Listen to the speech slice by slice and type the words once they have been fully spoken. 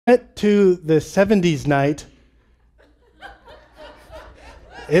went to the 70s night.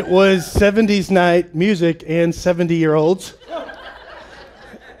 It was 70s night music and 70-year-olds.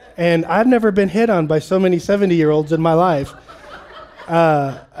 And I've never been hit on by so many 70-year-olds in my life.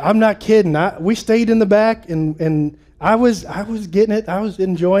 I'm not kidding. We stayed in the back, and I was getting it. I was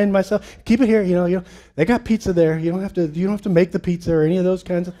enjoying myself. Keep it here, they got pizza there. You don't have to make the pizza or any of those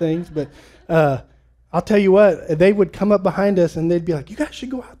kinds of things. But I'll tell you what, they would come up behind us and they'd be like, "You guys should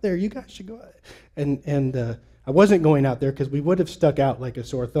go out there. You guys should go out." And I wasn't going out there because we would have stuck out like a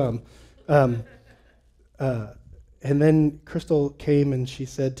sore thumb. And then Crystal came and she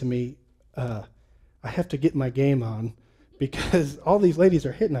said to me, "I have to get my game on because all these ladies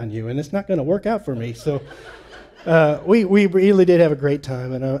are hitting on you and it's not going to work out for me." So we really did have a great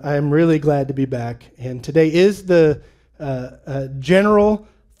time, and I'm really glad to be back. And today is the general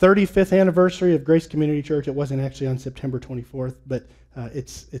 35th anniversary of Grace Community Church. It wasn't actually on September 24th, but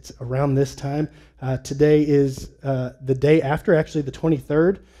it's around this time. Today is the day after, actually the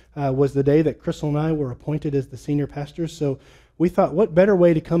 23rd was the day that Crystal and I were appointed as the senior pastors. So we thought, what better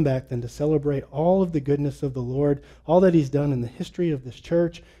way to come back than to celebrate all of the goodness of the Lord, all that He's done in the history of this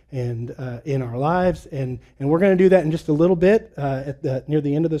church and in our lives. And we're going to do that in just a little bit. Near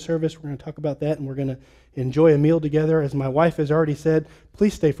the end of the service, we're going to talk about that, and we're going to enjoy a meal together. As my wife has already said,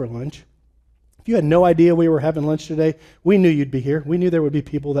 please stay for lunch. If you had no idea we were having lunch today, we knew you'd be here. We knew there would be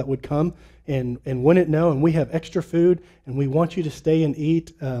people that would come and wouldn't know, and we have extra food, and we want you to stay and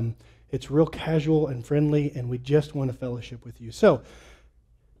eat. It's real casual and friendly, and we just want to fellowship with you. So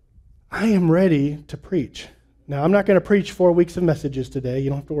I am ready to preach. Now, I'm not going to preach 4 weeks of messages today. You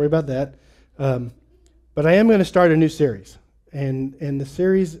don't have to worry about that. But I am going to start a new series, and the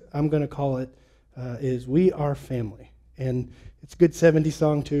series, I'm going to call it, is We Are Family. And it's a good 70s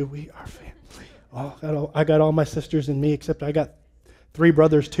song, too. We are family. I got all my sisters and me, except I got 3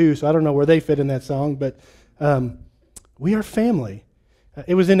 brothers, too, so I don't know where they fit in that song. But we are family.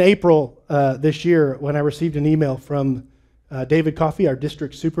 It was in April this year when I received an email from David Coffey, our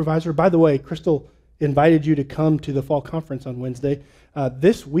district supervisor. By the way, Crystal invited you to come to the fall conference on Wednesday.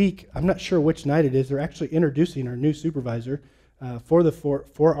 This week, I'm not sure which night it is, they're actually introducing our new supervisor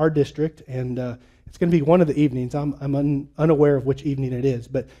for our district, and it's going to be one of the evenings. I'm unaware of which evening it is,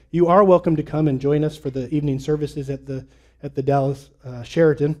 but you are welcome to come and join us for the evening services at the Dallas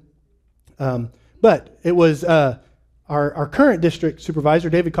Sheraton. But it was our current district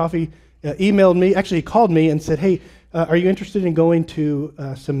supervisor, David Coffey, emailed me. Actually, he called me and said, "Hey, are you interested in going to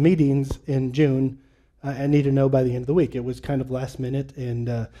some meetings in June? I need to know by the end of the week." It was kind of last minute,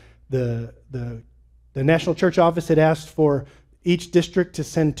 and the National Church Office had asked for each district to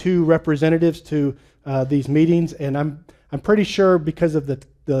send 2 representatives to these meetings, and I'm pretty sure because of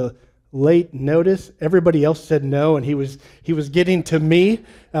the late notice, everybody else said no, and he was getting to me.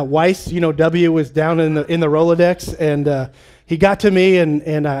 Weiss, W was down in the Rolodex, and he got to me,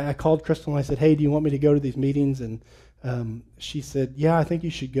 and I called Crystal and I said, "Hey, do you want me to go to these meetings?" And she said, "Yeah, I think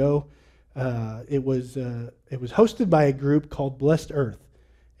you should go." It was hosted by a group called Blessed Earth,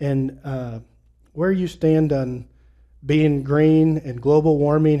 and where you stand on being green and global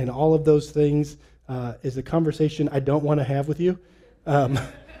warming and all of those things is a conversation I don't want to have with you.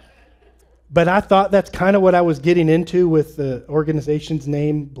 But I thought that's kind of what I was getting into with the organization's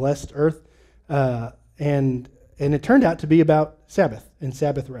name, Blessed Earth. And it turned out to be about Sabbath and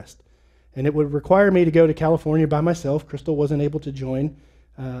Sabbath rest. And it would require me to go to California by myself. Crystal wasn't able to join.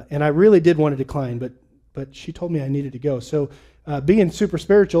 And I really did want to decline, but she told me I needed to go. So being super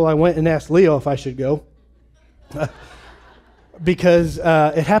spiritual, I went and asked Leo if I should go. Because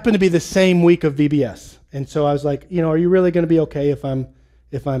it happened to be the same week of VBS. And so I was like, are you really going to be okay if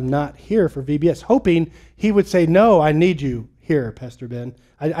I'm not here for VBS? Hoping he would say, "No, I need you here, Pastor Ben."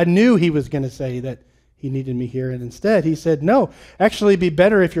 I knew he was going to say that he needed me here, and instead he said, "No, actually it'd be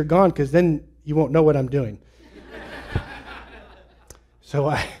better if you're gone because then you won't know what I'm doing." So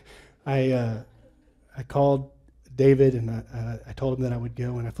I called David, and I told him that I would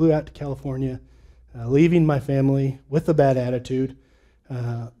go, and I flew out to California, leaving my family with a bad attitude.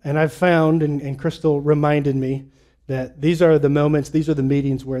 And I've found, and Crystal reminded me, that these are the moments, these are the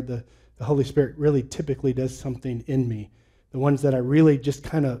meetings where the Holy Spirit really typically does something in me. The ones that I really just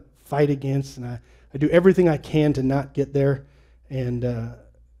kind of fight against, and I do everything I can to not get there. And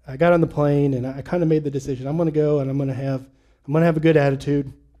I got on the plane, and I kind of made the decision, I'm going to go, and I'm going to have a good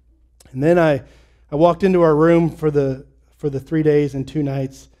attitude. And then I walked into our room for the 3 days and 2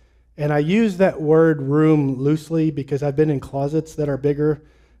 nights, and I use that word room loosely because I've been in closets that are bigger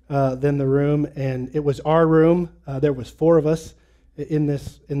than the room, and it was our room. There was 4 of us in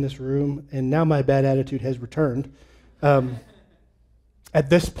this room, and now my bad attitude has returned. at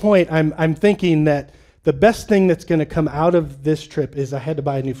this point, I'm thinking that the best thing that's going to come out of this trip is I had to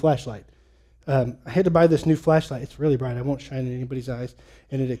buy a new flashlight. I had to buy this new flashlight. It's really bright. I won't shine in anybody's eyes.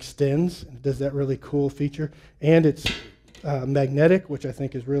 And it extends. And it does that really cool feature. And it's magnetic, which I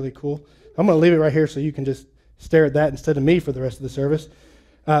think is really cool. I'm going to leave it right here so you can just stare at that instead of me for the rest of the service.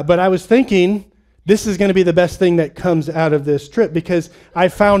 But I was thinking this is going to be the best thing that comes out of this trip, because I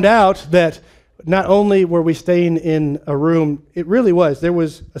found out that not only were we staying in a room, it really was. There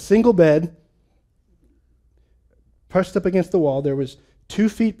was a single bed pressed up against the wall. There was 2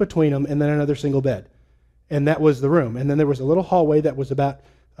 feet between them, and then another single bed. And that was the room. And then there was a little hallway that was about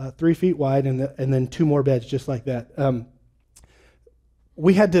 3 feet wide, and then 2 more beds just like that.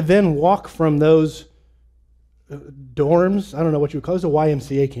 We had to then walk from those dorms. I don't know what you would call it. It was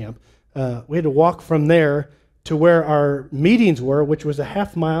a YMCA camp. We had to walk from there to where our meetings were, which was a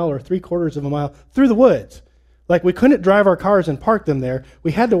half mile or 3/4 of a mile through the woods. Like, we couldn't drive our cars and park them there.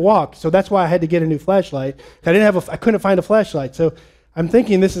 We had to walk, so that's why I had to get a new flashlight. I couldn't find a flashlight. So I'm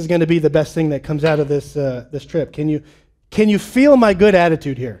thinking this is going to be the best thing that comes out of this trip. Can you feel my good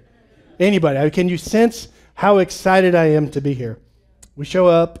attitude here? Anybody? Can you sense how excited I am to be here? We show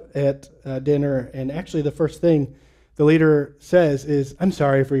up at dinner, and actually the first thing the leader says is, "I'm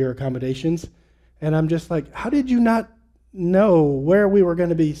sorry for your accommodations." And I'm just like, how did you not know where we were going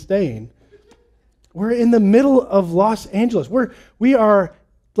to be staying? We're in the middle of Los Angeles. We are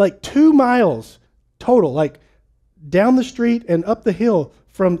like 2 miles total, like down the street and up the hill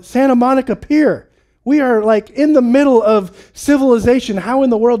from Santa Monica Pier. We are like in the middle of civilization. How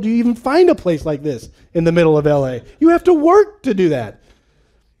in the world do you even find a place like this in the middle of LA? You have to work to do that.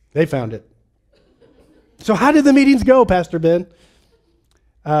 They found it. So how did the meetings go, Pastor Ben?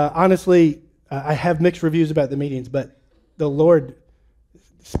 Honestly, I have mixed reviews about the meetings, but the Lord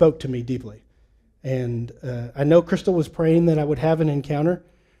spoke to me deeply. And I know Crystal was praying that I would have an encounter.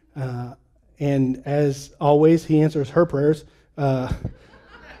 And as always, he answers her prayers. To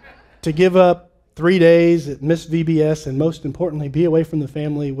give up 3 days, miss VBS, and most importantly, be away from the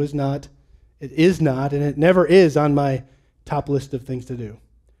family it is not, and it never is on my top list of things to do.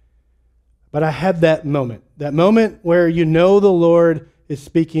 But I had that moment where you know the Lord is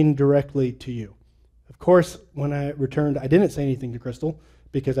speaking directly to you. Of course, when I returned, I didn't say anything to Crystal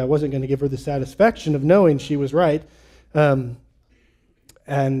because I wasn't going to give her the satisfaction of knowing she was right. And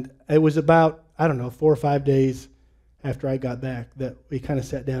it was about, 4 or 5 days after I got back that we kind of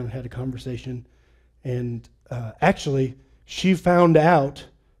sat down and had a conversation. And actually, she found out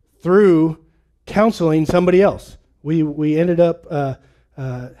through counseling somebody else. We ended up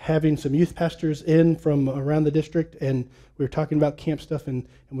having some youth pastors in from around the district, and we were talking about camp stuff, and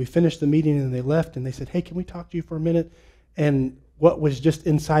we finished the meeting, and they left, and they said, "Hey, can we talk to you for a minute?" And what was just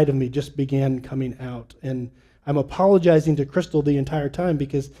inside of me just began coming out. And I'm apologizing to Crystal the entire time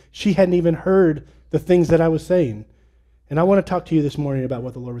because she hadn't even heard the things that I was saying. And I want to talk to you this morning about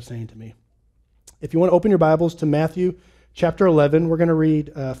what the Lord was saying to me. If you want to open your Bibles to Matthew chapter 11, we're going to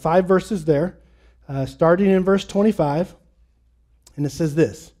read 5 verses there, starting in verse 25. And it says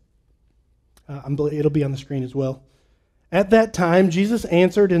this. It'll be on the screen as well. "At that time, Jesus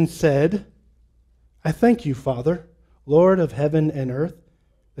answered and said, 'I thank you, Father, Lord of heaven and earth,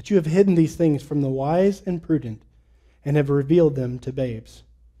 that you have hidden these things from the wise and prudent and have revealed them to babes.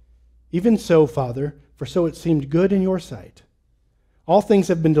 Even so, Father, for so it seemed good in your sight. All things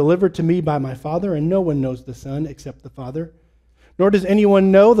have been delivered to me by my Father, and no one knows the Son except the Father. Nor does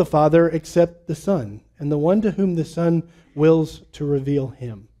anyone know the Father except the Son, and the one to whom the Son wills to reveal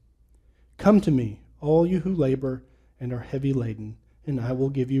him. Come to me, all you who labor and are heavy laden, and I will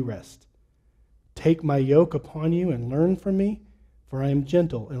give you rest. Take my yoke upon you and learn from me, for I am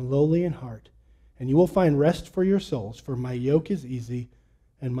gentle and lowly in heart, and you will find rest for your souls, for my yoke is easy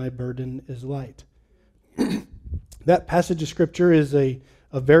and my burden is light.'" That passage of Scripture is a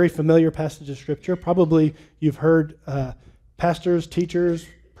very familiar passage of Scripture. Probably you've heard pastors, teachers,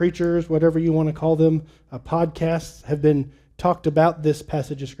 preachers, whatever you want to call them, podcasts have been talked about this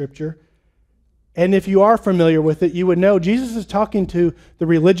passage of Scripture. And if you are familiar with it, you would know Jesus is talking to the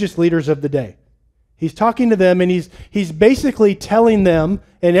religious leaders of the day. He's talking to them, and he's basically telling them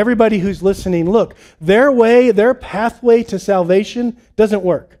and everybody who's listening, look, their way, their pathway to salvation doesn't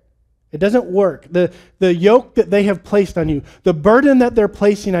work. It doesn't work. The yoke that they have placed on you, the burden that they're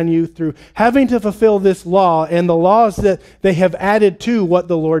placing on you through having to fulfill this law and the laws that they have added to what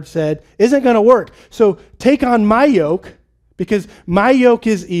the Lord said isn't going to work. So take on my yoke, because my yoke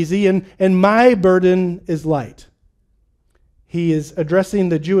is easy and my burden is light. He is addressing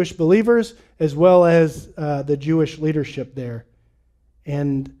the Jewish believers as well as the Jewish leadership there.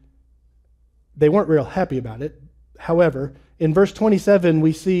 And they weren't real happy about it. However, In verse 27,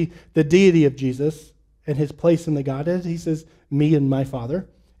 we see the deity of Jesus and his place in the Godhead. He says, me and my Father.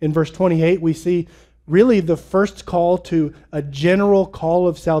 In verse 28, we see really the first call to a general call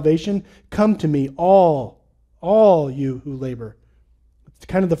of salvation. Come to me, all you who labor. It's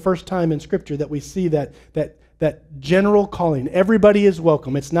kind of the first time in Scripture that we see that general calling. Everybody is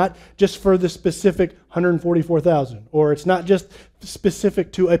welcome. It's not just for the specific 144,000, or it's not just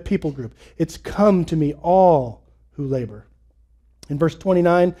specific to a people group. It's come to me, all who labor. In verse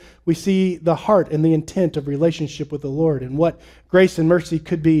 29, we see the heart and the intent of relationship with the Lord and what grace and mercy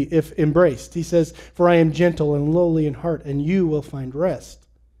could be if embraced. He says, for I am gentle and lowly in heart, and you will find rest.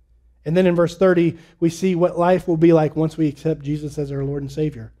 And then in verse 30, we see what life will be like once we accept Jesus as our Lord and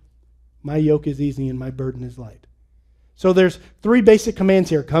Savior. My yoke is easy and my burden is light. So there's three basic commands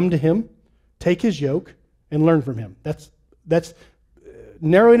here. Come to him, take his yoke, and learn from him. That's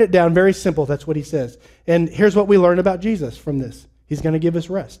narrowing it down, very simple. That's what he says. And here's what we learn about Jesus from this. He's going to give us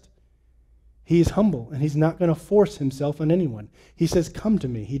rest. He's humble, and he's not going to force himself on anyone. He says, come to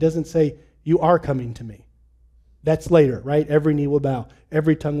me. He doesn't say, you are coming to me. That's later, right? Every knee will bow.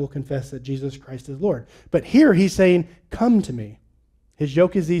 Every tongue will confess that Jesus Christ is Lord. But here he's saying, come to me. His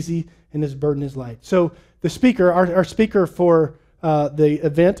yoke is easy and his burden is light. So the speaker, our speaker for the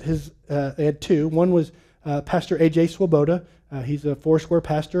event, had two. One was Pastor A.J. Swoboda. He's a Foursquare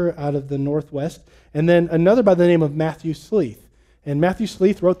pastor out of the Northwest. And then another by the name of Matthew Sleeth. And Matthew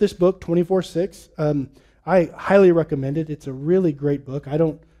Sleeth wrote this book, 24/6. I highly recommend it. It's a really great book. I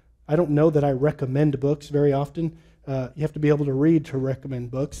don't know that I recommend books very often. You have to be able to read to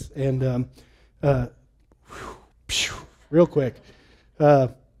recommend books. And real quick,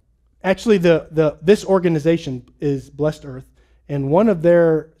 actually, this organization is Blessed Earth, and one of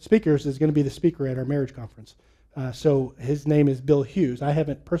their speakers is going to be the speaker at our marriage conference. So his name is Bill Hughes. I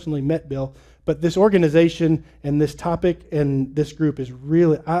haven't personally met Bill, but this organization and this topic and this group is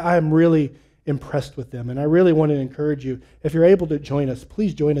really, I'm really impressed with them. And I really want to encourage you, if you're able to join us,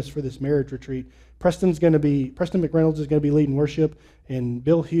 please join us for this marriage retreat. Preston McReynolds is going to be leading worship, and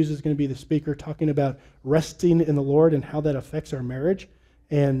Bill Hughes is going to be the speaker talking about resting in the Lord and how that affects our marriage.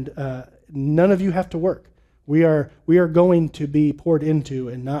 And none of you have to work. We are going to be poured into,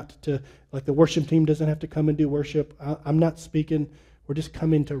 and not to, like the worship team doesn't have to come and do worship. I'm not speaking. We're just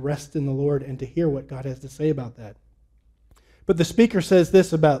coming to rest in the Lord and to hear what God has to say about that. But the speaker says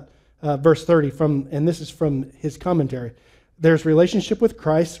this about verse 30, and this is from his commentary. There's relationship with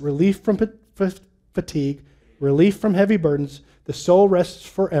Christ, relief from fatigue, relief from heavy burdens. The soul rests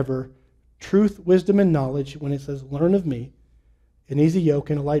forever. Truth, wisdom, and knowledge. When it says, learn of me, an easy yoke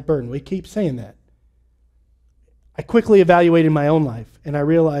and a light burden. We keep saying that. I quickly evaluated my own life, and I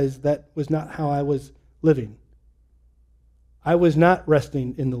realized that was not how I was living. I was not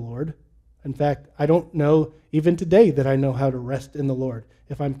resting in the Lord. In fact, I don't know even today that I know how to rest in the Lord,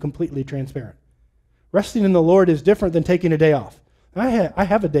 if I'm completely transparent. Resting in the Lord is different than taking a day off. I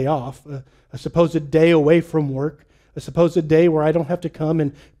have a day off, a supposed day away from work, a supposed day where I don't have to come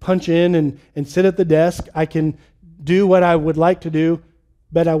and punch in and sit at the desk. I can do what I would like to do,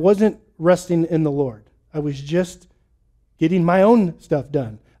 but I wasn't resting in the Lord. I was just getting my own stuff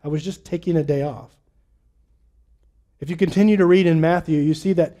done. I was just taking a day off. If you continue to read in Matthew, you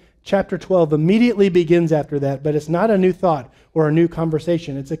see that chapter 12 immediately begins after that, but it's not a new thought or a new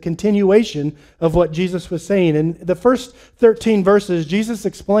conversation. It's a continuation of what Jesus was saying. In the first 13 verses, Jesus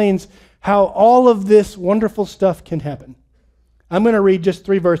explains how all of this wonderful stuff can happen. I'm going to read just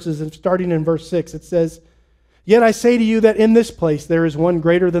 3 verses, and starting in verse 6, it says, "Yet I say to you that in this place there is one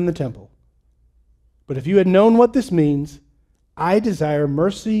greater than the temple. But if you had known what this means, I desire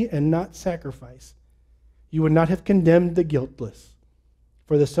mercy and not sacrifice, you would not have condemned the guiltless.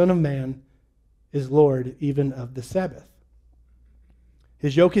 For the Son of Man is Lord even of the Sabbath."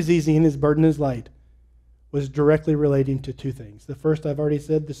 His yoke is easy and his burden is light was directly relating to 2 things. The first, I've already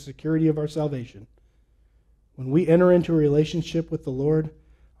said, the security of our salvation. When we enter into a relationship with the Lord,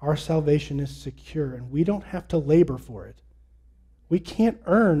 our salvation is secure, and we don't have to labor for it. We can't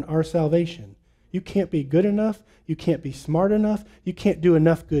earn our salvation. You can't be good enough. You can't be smart enough. You can't do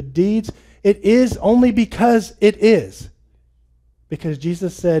enough good deeds. It is only because it is. Because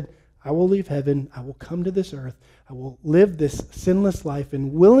Jesus said, I will leave heaven, I will come to this earth, I will live this sinless life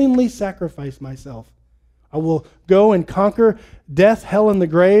and willingly sacrifice myself. I will go and conquer death, hell, and the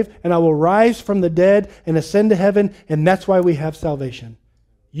grave, and I will rise from the dead and ascend to heaven, and that's why we have salvation.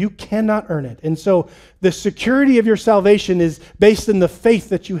 You cannot earn it. And so the security of your salvation is based in the faith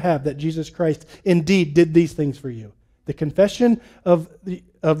that you have that Jesus Christ indeed did these things for you. The confession of the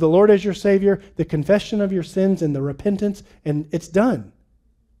Lord as your Savior, the confession of your sins, and the repentance, and it's done.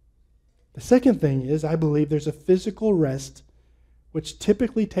 The second thing is, I believe there's a physical rest which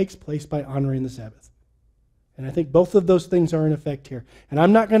typically takes place by honoring the Sabbath. And I think both of those things are in effect here. And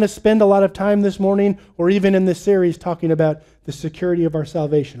I'm not going to spend a lot of time this morning or even in this series talking about the security of our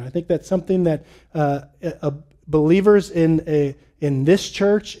salvation. I think that's something that believers in this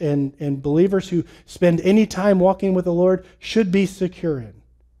church and believers who spend any time walking with the Lord should be secure in.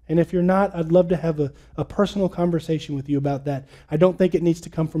 And if you're not, I'd love to have a personal conversation with you about that. I don't think it needs to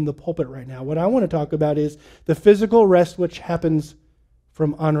come from the pulpit right now. What I want to talk about is the physical rest which happens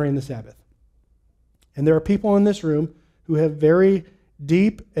from honoring the Sabbath. And there are people in this room who have very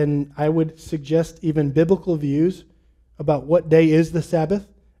deep and I would suggest even biblical views about what day is the Sabbath.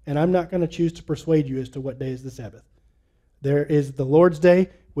 And I'm not going to choose to persuade you as to what day is the Sabbath. There is the Lord's Day,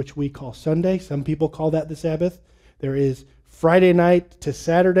 which we call Sunday. Some people call that the Sabbath. There is Friday night to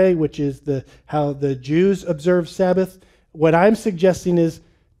Saturday, which is how the Jews observe Sabbath. What I'm suggesting is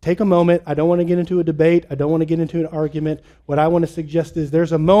take a moment. I don't want to get into a debate. I don't want to get into an argument. What I want to suggest is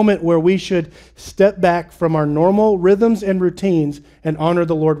there's a moment where we should step back from our normal rhythms and routines and honor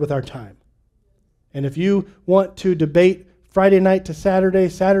the Lord with our time. And if you want to debate Friday night to Saturday,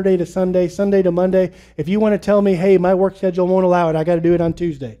 Saturday to Sunday, Sunday to Monday, if you want to tell me, hey, my work schedule won't allow it, I got to do it on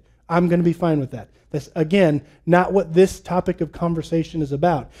Tuesday, I'm going to be fine with that. That's, again, not what this topic of conversation is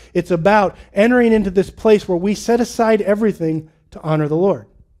about. It's about entering into this place where we set aside everything to honor the Lord.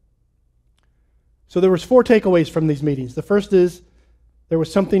 So there was 4 takeaways from these meetings. The first is there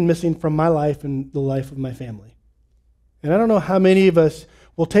was something missing from my life and the life of my family. And I don't know how many of us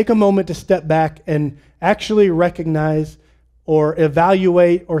will take a moment to step back and actually recognize or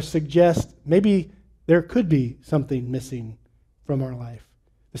evaluate or suggest maybe there could be something missing from our life.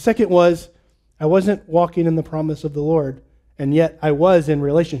 The second was I wasn't walking in the promise of the Lord, and yet I was in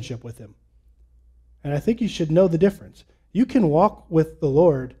relationship with Him. And I think you should know the difference. You can walk with the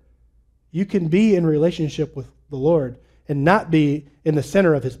Lord, you can be in relationship with the Lord and not be in the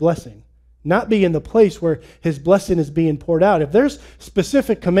center of His blessing, not be in the place where His blessing is being poured out. If there's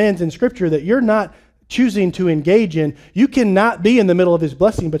specific commands in Scripture that you're not choosing to engage in, you cannot be in the middle of His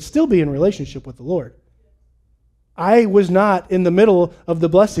blessing but still be in relationship with the Lord. I was not in the middle of the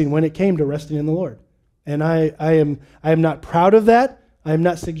blessing when it came to resting in the Lord. And I am not proud of that. I am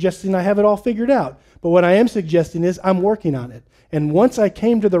not suggesting I have it all figured out. But what I am suggesting is I'm working on it. And once I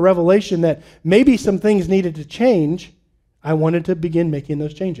came to the revelation that maybe some things needed to change, I wanted to begin making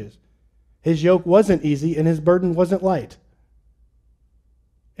those changes. His yoke wasn't easy and His burden wasn't light.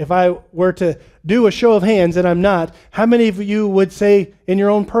 If I were to do a show of hands, and I'm not, how many of you would say in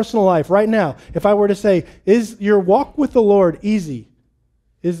your own personal life right now, if I were to say, is your walk with the Lord easy?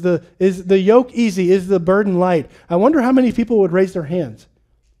 Is the yoke easy? Is the burden light? I wonder how many people would raise their hands.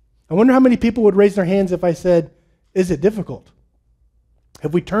 I wonder how many people would raise their hands if I said, is it difficult?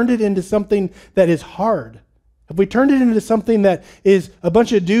 Have we turned it into something that is hard? Have we turned it into something that is a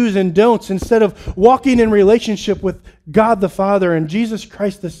bunch of do's and don'ts instead of walking in relationship with God the Father and Jesus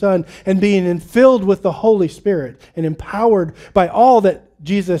Christ the Son and being filled with the Holy Spirit and empowered by all that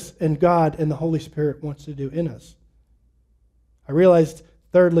Jesus and God and the Holy Spirit wants to do in us? I realized,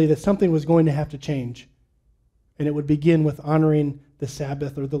 thirdly, that something was going to have to change. And it would begin with honoring the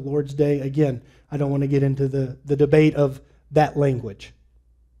Sabbath or the Lord's Day. Again, I don't want to get into the debate of that language.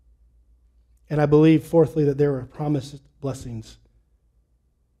 And I believe, fourthly, that there are promised blessings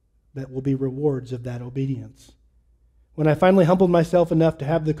that will be rewards of that obedience. When I finally humbled myself enough to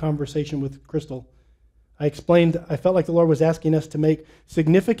have the conversation with Crystal, I explained I felt like the Lord was asking us to make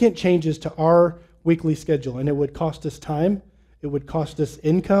significant changes to our weekly schedule, and it would cost us time, it would cost us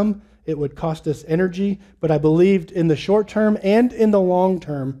income, it would cost us energy, but I believed in the short term and in the long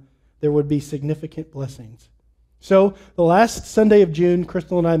term there would be significant blessings. So the last Sunday of June,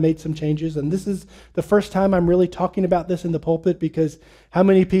 Crystal and I made some changes, and this is the first time I'm really talking about this in the pulpit, because how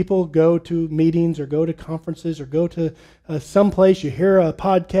many people go to meetings or go to conferences or go to someplace, you hear a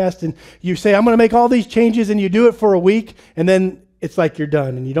podcast and you say, I'm going to make all these changes, and you do it for a week, and then it's like you're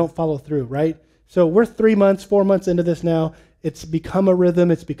done and you don't follow through, right? So we're 4 months into this now. It's become a rhythm.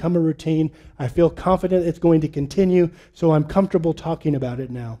 It's become a routine. I feel confident it's going to continue, so I'm comfortable talking about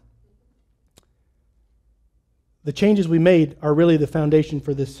it now. The changes we made are really the foundation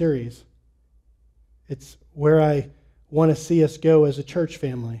for this series. It's where I want to see us go as a church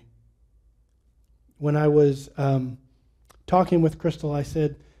family. When I was talking with Crystal, I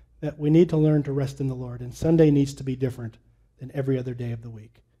said that we need to learn to rest in the Lord, and Sunday needs to be different than every other day of the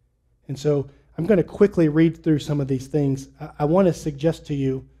week. And so I'm going to quickly read through some of these things. I want to suggest to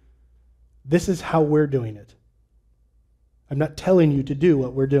you, this is how we're doing it. I'm not telling you to do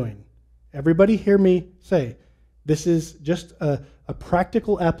what we're doing. Everybody hear me say, this is just a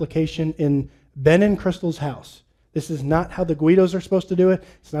practical application in Ben and Crystal's house. This is not how the Guidos are supposed to do it.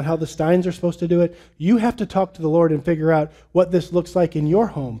 It's not how the Steins are supposed to do it. You have to talk to the Lord and figure out what this looks like in your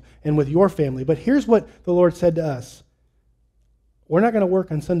home and with your family. But here's what the Lord said to us. We're not going to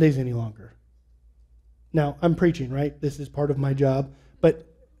work on Sundays any longer. Now, I'm preaching, right? This is part of my job. But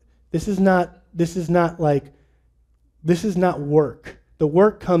this is not work. The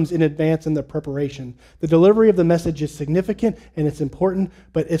work comes in advance in the preparation. The delivery of the message is significant and it's important,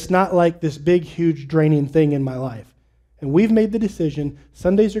 but it's not like this big, huge, draining thing in my life. And we've made the decision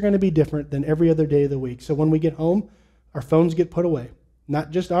Sundays are going to be different than every other day of the week. So when we get home, our phones get put away. Not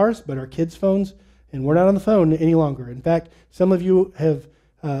just ours, but our kids' phones. And we're not on the phone any longer. In fact, some of you have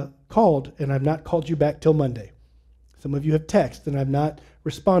called, and I've not called you back till Monday. Some of you have texted, and I've not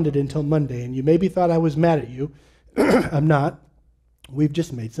responded until Monday. And you maybe thought I was mad at you. I'm not. We've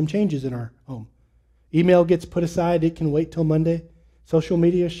just made some changes in our home. Email gets put aside. It can wait till Monday. Social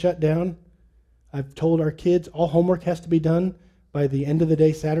media is shut down. I've told our kids all homework has to be done by the end of the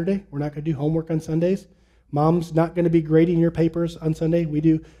day Saturday. We're not going to do homework on Sundays. Mom's not going to be grading your papers on Sunday. We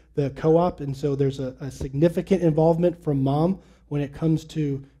do the co-op, and so there's a significant involvement from Mom when it comes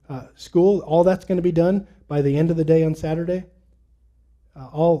to school. All that's going to be done by the end of the day on Saturday.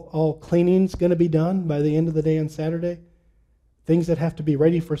 All cleaning's going to be done by the end of the day on Saturday. Things that have to be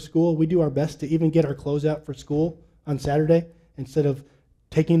ready for school, we do our best to even get our clothes out for school on Saturday instead of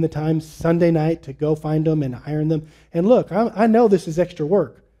taking the time Sunday night to go find them and iron them. And look, I know this is extra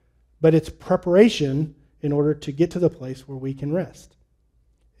work, but it's preparation in order to get to the place where we can rest.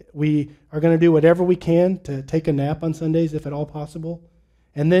 We are going to do whatever we can to take a nap on Sundays if at all possible.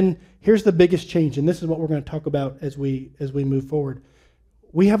 And then here's the biggest change, and this is what we're going to talk about as we move forward.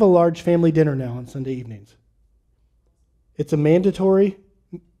 We have a large family dinner now on Sunday evenings. It's a mandatory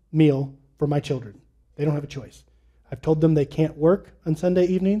meal for my children. They don't have a choice. I've told them they can't work on Sunday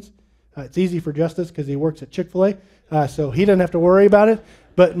evenings. It's easy for Justice because he works at Chick-fil-A, so he doesn't have to worry about it.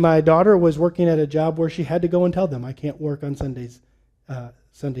 But my daughter was working at a job where she had to go and tell them, I can't work on Sundays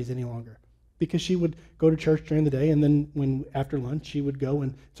any longer. Because she would go to church during the day, and then after lunch, she would go,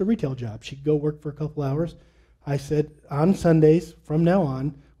 and it's a retail job. She'd go work for a couple hours. I said, on Sundays, from now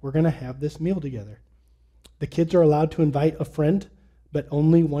on, we're going to have this meal together. The kids are allowed to invite a friend, but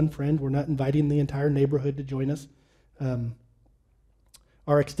only one friend. We're not inviting the entire neighborhood to join us.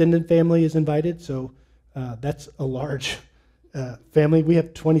 Our extended family is invited, so that's a large family. We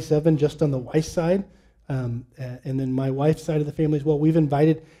have 27 just on the Weiss side, and then my wife's side of the family as well. We've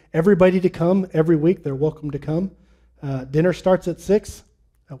invited everybody to come every week. They're welcome to come. Dinner starts at 6.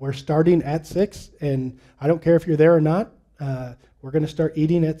 We're starting at 6, and I don't care if you're there or not. We're going to start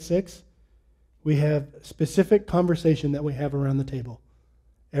eating at 6. We have specific conversation that we have around the table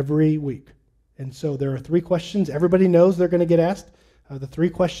every week. And so there are 3 questions. Everybody knows they're going to get asked. The 3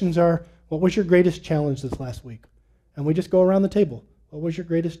 questions are, what was your greatest challenge this last week? And we just go around the table. What was your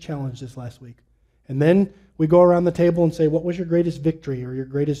greatest challenge this last week? And then we go around the table and say, what was your greatest victory or your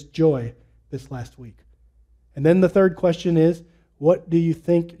greatest joy this last week? And then the 3rd question is, what do you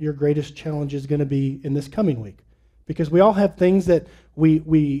think your greatest challenge is going to be in this coming week? Because we all have things that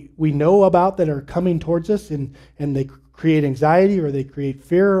we know about that are coming towards us, and they create anxiety or they create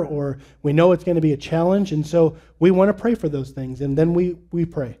fear, or we know it's going to be a challenge, and so we want to pray for those things, and then we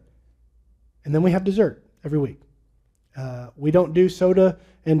pray. And then we have dessert every week. We don't do soda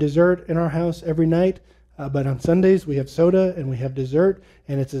and dessert in our house every night, but on Sundays we have soda and we have dessert,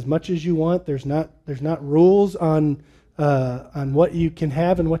 and it's as much as you want. There's not rules on what you can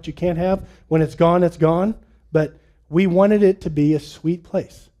have and what you can't have. When it's gone, it's gone. But we wanted it to be a sweet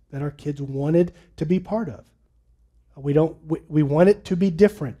place that our kids wanted to be part of. We want it to be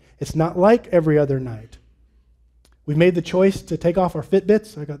different. It's not like every other night. We made the choice to take off our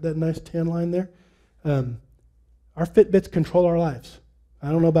Fitbits. I got that nice tan line there. Our Fitbits control our lives.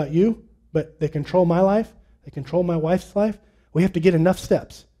 I don't know about you, but they control my life. They control my wife's life. We have to get enough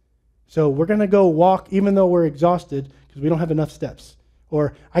steps. So we're going to go walk even though we're exhausted because we don't have enough steps.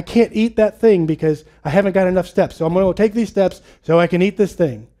 Or I can't eat that thing because I haven't got enough steps. So I'm going to take these steps so I can eat this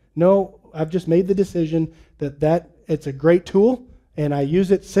thing. No, I've just made the decision that it's a great tool and I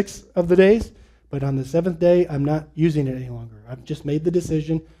use it 6 of the days, but on the 7th day, I'm not using it any longer. I've just made the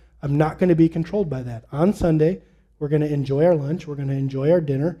decision I'm not going to be controlled by that. On Sunday, we're going to enjoy our lunch, we're going to enjoy our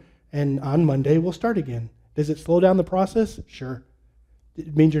dinner, and on Monday, we'll start again. Does it slow down the process? Sure.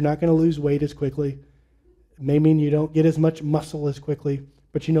 It means you're not going to lose weight as quickly. It may mean you don't get as much muscle as quickly,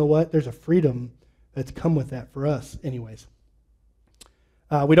 but you know what? There's a freedom that's come with that for us anyways.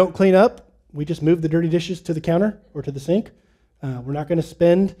 We don't clean up. We just move the dirty dishes to the counter or to the sink. We're not going to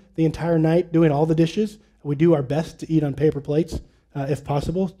spend the entire night doing all the dishes. We do our best to eat on paper plates if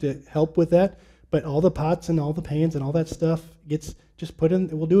possible to help with that. But all the pots and all the pans and all that stuff gets just put in.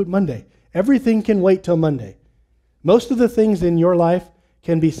 We'll do it Monday. Everything can wait till Monday. Most of the things in your life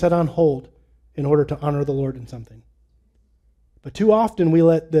can be set on hold in order to honor the Lord in something. But too often we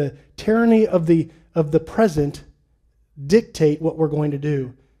let the tyranny of the present dictate what we're going to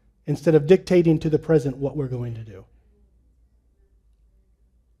do instead of dictating to the present what we're going to do.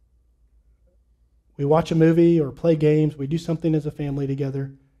 We watch a movie or play games. We do something as a family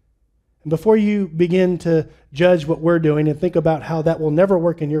together. And before you begin to judge what we're doing and think about how that will never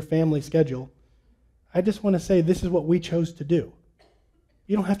work in your family schedule, I just want to say this is what we chose to do.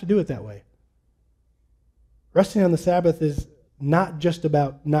 You don't have to do it that way. Resting on the Sabbath is not just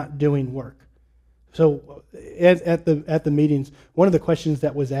about not doing work. So at the meetings, one of the questions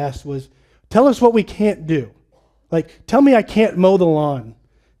that was asked was, tell us what we can't do. Like, tell me I can't mow the lawn.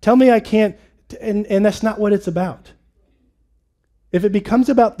 Tell me I can't, and that's not what it's about. If it becomes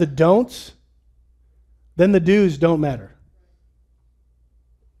about the don'ts, then the do's don't matter.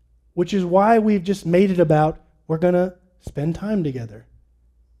 Which is why we've just made it about we're going to spend time together.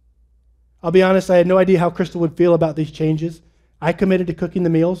 I'll be honest, I had no idea how Crystal would feel about these changes. I committed to cooking the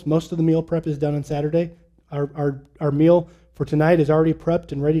meals. Most of the meal prep is done on Saturday. Our meal for tonight is already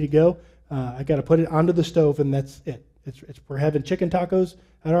prepped and ready to go. I got to put it onto the stove, and that's it. We're having chicken tacos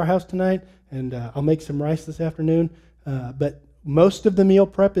at our house tonight, and I'll make some rice this afternoon. But most of the meal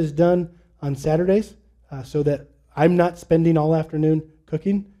prep is done on Saturdays, so that I'm not spending all afternoon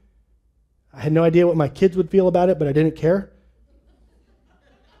cooking. I had no idea what my kids would feel about it, but I didn't care.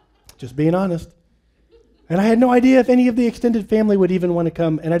 Just being honest. And I had no idea if any of the extended family would even want to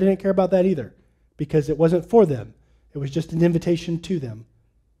come, and I didn't care about that either, because it wasn't for them. It was just an invitation to them.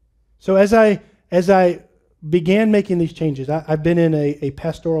 So as I began making these changes, I've been in a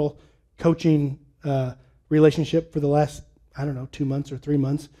pastoral coaching relationship for the last, 2 months or 3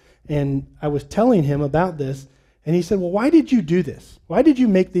 months, and I was telling him about this, and he said, well, why did you do this? Why did you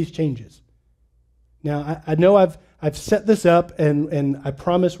make these changes? Now, I know I've set this up, and I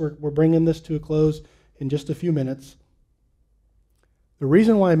promise we're bringing this to a close in just a few minutes. The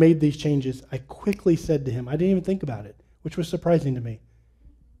reason why I made these changes, I quickly said to him, I didn't even think about it, which was surprising to me.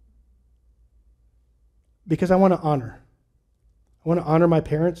 Because I want to honor. I want to honor my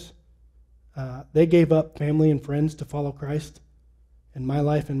parents. They gave up family and friends to follow Christ, and my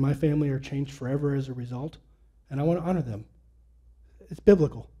life and my family are changed forever as a result, and I want to honor them. It's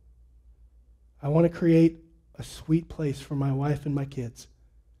biblical. I want to create a sweet place for my wife and my kids.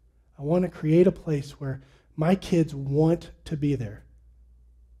 I want to create a place where my kids want to be there.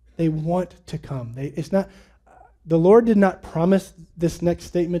 They want to come. The Lord did not promise this next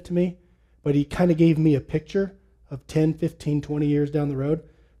statement to me, but he kind of gave me a picture of 10, 15, 20 years down the road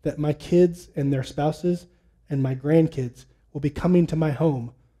that my kids and their spouses and my grandkids will be coming to my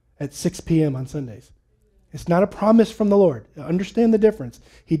home at 6 p.m. on Sundays. It's not a promise from the Lord. Understand the difference.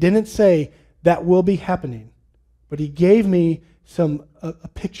 He didn't say that will be happening, but he gave me a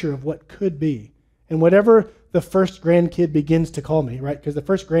picture of what could be. And whatever the first grandkid begins to call me, right? Because the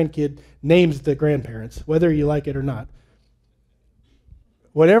first grandkid names the grandparents, whether you like it or not.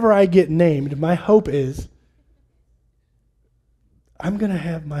 Whatever I get named, my hope is I'm going to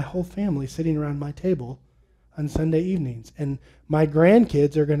have my whole family sitting around my table on Sunday evenings. And my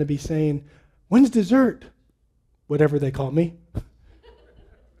grandkids are going to be saying, when's dessert? Whatever they call me.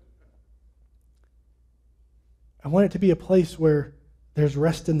 I want it to be a place where there's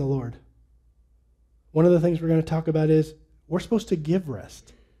rest in the Lord. One of the things we're going to talk about is we're supposed to give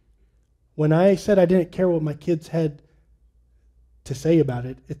rest. When I said I didn't care what my kids had to say about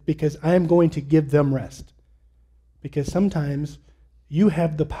it, it's because I am going to give them rest. Because sometimes you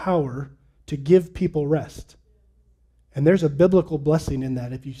have the power to give people rest. And there's a biblical blessing in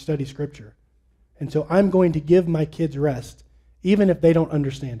that if you study Scripture. And so I'm going to give my kids rest, even if they don't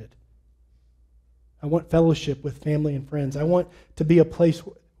understand it. I want fellowship with family and friends. I want to be a place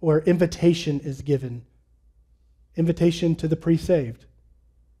where invitation is given. Invitation to the pre-saved.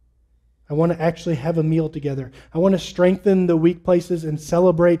 I want to actually have a meal together. I want to strengthen the weak places and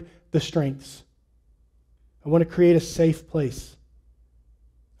celebrate the strengths. I want to create a safe place.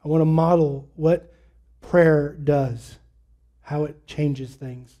 I want to model what prayer does, how it changes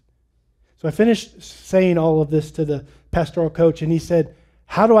things. So I finished saying all of this to the pastoral coach, and he said,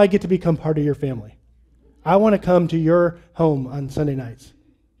 how do I get to become part of your family? I want to come to your home on Sunday nights.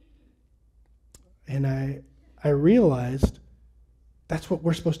 And I realized that's what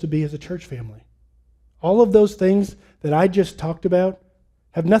we're supposed to be as a church family. All of those things that I just talked about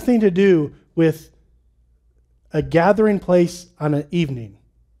have nothing to do with a gathering place on an evening.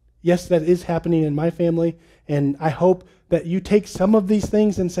 Yes, that is happening in my family, and I hope that you take some of these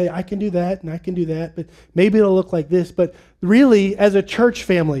things and say, I can do that and I can do that, but maybe it'll look like this. But really, as a church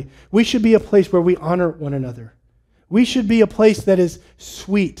family, we should be a place where we honor one another. We should be a place that is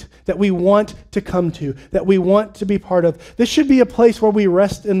sweet, that we want to come to, that we want to be part of. This should be a place where we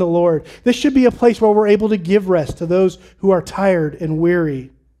rest in the Lord. This should be a place where we're able to give rest to those who are tired and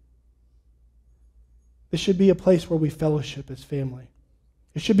weary. This should be a place where we fellowship as family.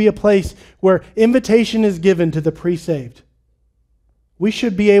 It should be a place where invitation is given to the pre-saved. We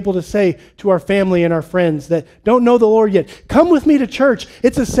should be able to say to our family and our friends that don't know the Lord yet, come with me to church.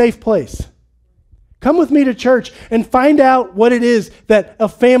 It's a safe place. Come with me to church and find out what it is that a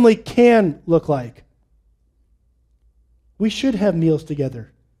family can look like. We should have meals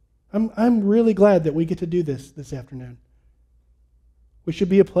together. I'm really glad that we get to do this afternoon. We should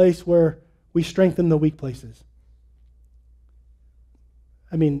be a place where we strengthen the weak places.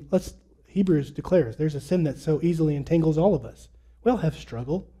 I mean, Hebrews declares there's a sin that so easily entangles all of us. We'll have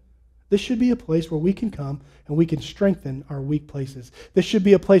struggle. This should be a place where we can come and we can strengthen our weak places. This should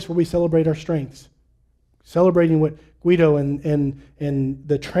be a place where we celebrate our strengths. Celebrating what Guido and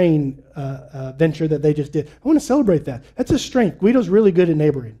the train venture that they just did. I want to celebrate that. That's a strength. Guido's really good at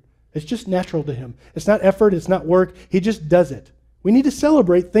neighboring. It's just natural to him. It's not effort. It's not work. He just does it. We need to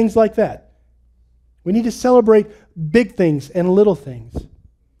celebrate things like that. We need to celebrate big things and little things.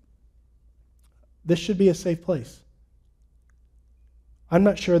 This should be a safe place. I'm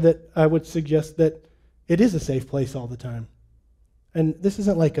not sure that I would suggest that it is a safe place all the time. And this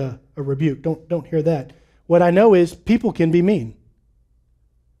isn't like a rebuke. Don't hear that. What I know is people can be mean.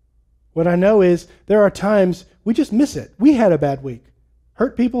 What I know is there are times we just miss it. We had a bad week.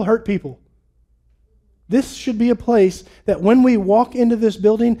 Hurt people. This should be a place that when we walk into this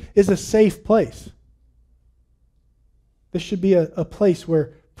building is a safe place. This should be a place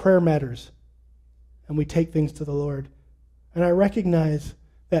where prayer matters and we take things to the Lord. And I recognize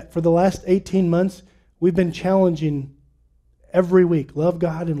that for the last 18 months, we've been challenging every week. Love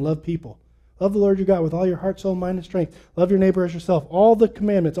God and love people. Love the Lord your God with all your heart, soul, mind, and strength. Love your neighbor as yourself. All the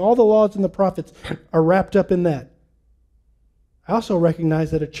commandments, all the laws and the prophets are wrapped up in that. I also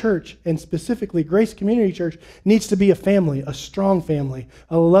recognize that a church, and specifically Grace Community Church, needs to be a family, a strong family,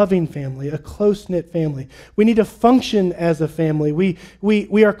 a loving family, a close-knit family. We need to function as a family.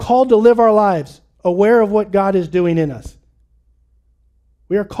 We are called to live our lives aware of what God is doing in us.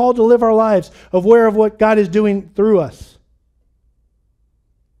 We are called to live our lives aware of what God is doing through us.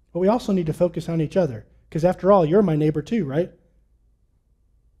 But we also need to focus on each other. Because after all, you're my neighbor too, right?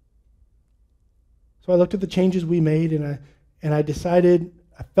 So I looked at the changes we made and I decided,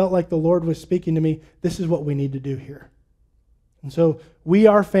 I felt like the Lord was speaking to me, this is what we need to do here. And so we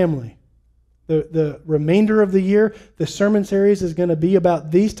are family. The remainder of the year, the sermon series is going to be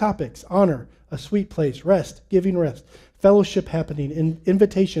about these topics: honor, a sweet place, rest, giving rest, fellowship happening,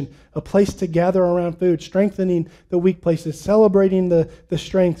 invitation, a place to gather around food, strengthening the weak places, celebrating the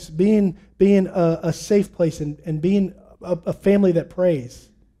strengths, being a safe place, and being a family that prays.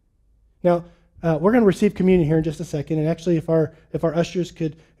 Now, we're going to receive communion here in just a second, and actually if our ushers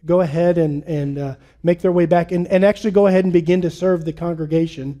could go ahead and make their way back and actually go ahead and begin to serve the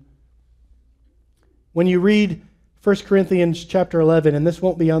congregation. When you read 1 Corinthians chapter 11, and this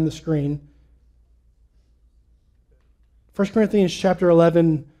won't be on the screen, 1 Corinthians chapter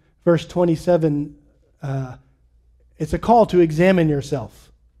 11, verse 27, it's a call to examine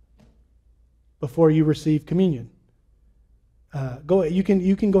yourself before you receive communion. You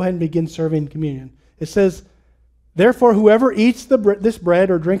can go ahead and begin serving communion. It says, "Therefore, whoever eats this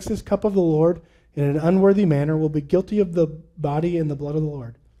bread or drinks this cup of the Lord in an unworthy manner will be guilty of the body and the blood of the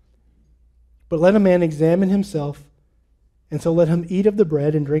Lord. But let a man examine himself, and so let him eat of the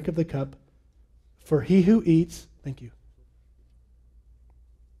bread and drink of the cup. For he who eats," thank you.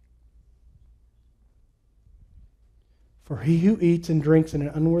 "For he who eats and drinks in an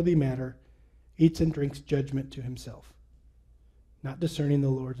unworthy manner eats and drinks judgment to himself, not discerning the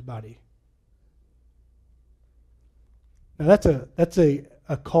Lord's body." Now that's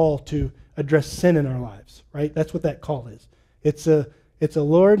a call to address sin in our lives, right? That's what that call is. It's a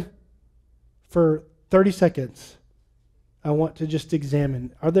Lord, for 30 seconds, I want to just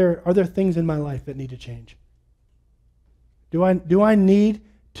examine, are there things in my life that need to change? Do I need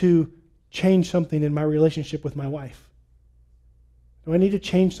to change something in my relationship with my wife? Do I need to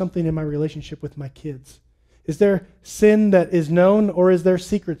change something in my relationship with my kids? Is there sin that is known, or is there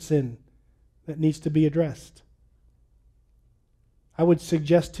secret sin that needs to be addressed? I would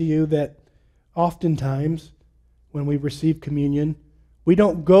suggest to you that oftentimes when we receive communion, we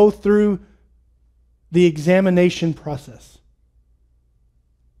don't go through the examination process.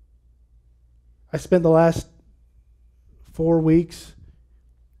 I spent the last 4 weeks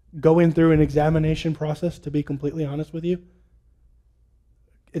going through an examination process, to be completely honest with you.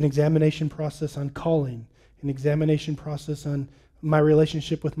 An examination process on calling, an examination process on my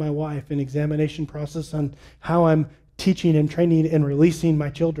relationship with my wife, an examination process on how I'm teaching and training and releasing my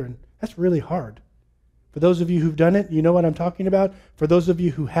children. That's really hard. For those of you who've done it, you know what I'm talking about. For those of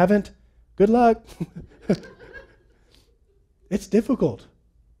you who haven't, good luck. It's difficult.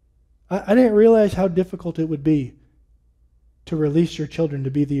 I didn't realize how difficult it would be to release your children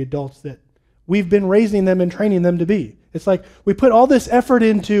to be the adults that we've been raising them and training them to be. It's like we put all this effort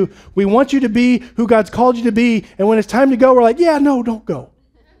into, we want you to be who God's called you to be, and when it's time to go, we're like, yeah, no, don't go.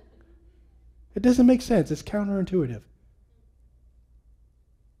 It doesn't make sense. It's counterintuitive.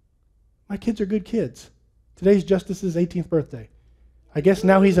 My kids are good kids. Today's Justice's 18th birthday. I guess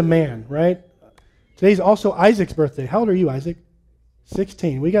now he's a man, right? Today's also Isaac's birthday. How old are you, Isaac?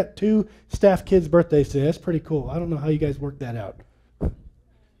 16. We got 2 staff kids' birthdays today. That's pretty cool. I don't know how you guys work that out.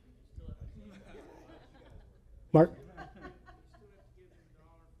 Mark?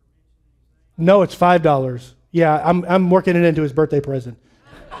 No, it's $5. Yeah, I'm working it into his birthday present.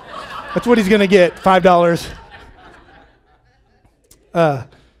 That's what he's going to get, $5. I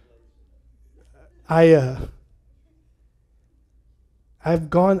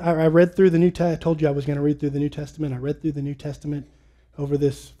read through the New Testament. I told you I was going to read through the New Testament. I read through the New Testament over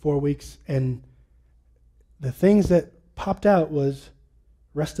this 4 weeks, and the things that popped out was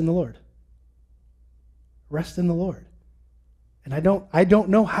rest in the Lord. Rest in the Lord. And I don't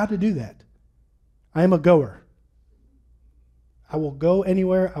know how to do that. I am a goer. I will go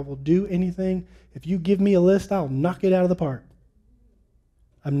anywhere. I will do anything. If you give me a list, I'll knock it out of the park.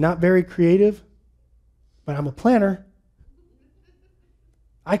 I'm not very creative, but I'm a planner.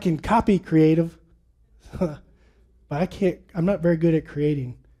 I can copy creative, but I'm not very good at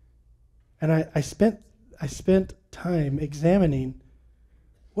creating. And I spent time examining,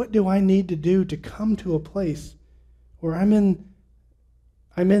 what do I need to do to come to a place where I'm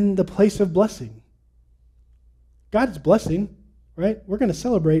in the place of blessing? God's blessing, right? We're going to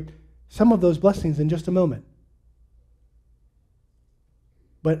celebrate some of those blessings in just a moment.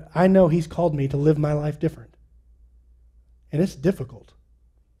 But I know He's called me to live my life different. And it's difficult.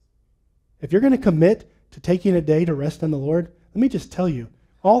 If you're going to commit to taking a day to rest in the Lord, let me just tell you,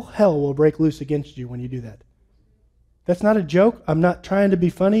 all hell will break loose against you when you do that. That's not a joke. I'm not trying to be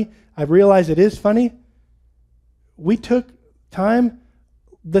funny. I realize it is funny. We took time.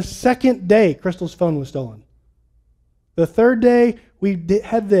 The second day, Crystal's phone was stolen. The third day, we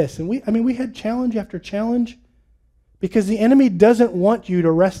had this. And we had challenge after challenge because the enemy doesn't want you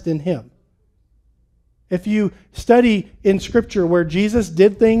to rest in Him. If you study in Scripture where Jesus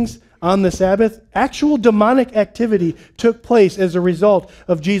did things on the Sabbath, actual demonic activity took place as a result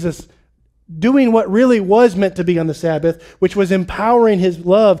of Jesus doing what really was meant to be on the Sabbath, which was empowering His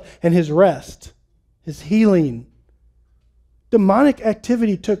love and His rest, His healing. Demonic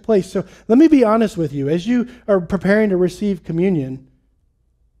activity took place. So let me be honest with you. As you are preparing to receive communion,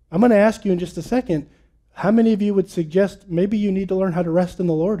 I'm going to ask you in just a second, how many of you would suggest maybe you need to learn how to rest in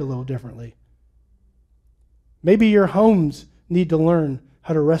the Lord a little differently? Maybe your homes need to learn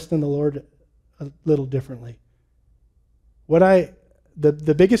how to rest in the Lord a little differently.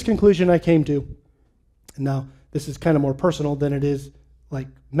 The biggest conclusion I came to, and now this is kind of more personal than it is like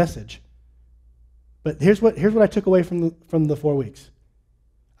message, but here's what I took away from the 4 weeks.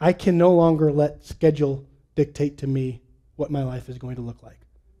 I can no longer let schedule dictate to me what my life is going to look like.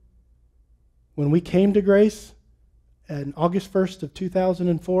 When we came to Grace on August 1st of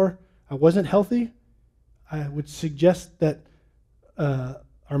 2004, I wasn't healthy. I would suggest that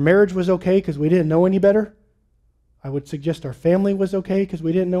our marriage was okay because we didn't know any better. I would suggest our family was okay because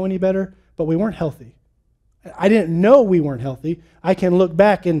we didn't know any better, but we weren't healthy. I didn't know we weren't healthy. I can look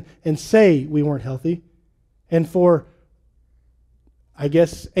back and say we weren't healthy. And for, I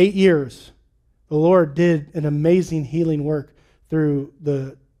guess, 8 years, the Lord did an amazing healing work through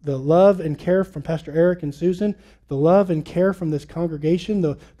the love and care from Pastor Eric and Susan, the love and care from this congregation,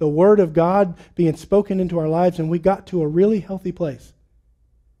 the Word of God being spoken into our lives, and we got to a really healthy place.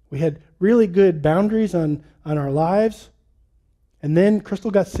 We had really good boundaries on our lives. And then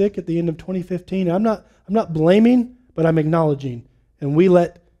Crystal got sick at the end of 2015. I'm not blaming, but I'm acknowledging. And we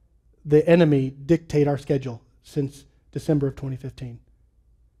let the enemy dictate our schedule since December of 2015.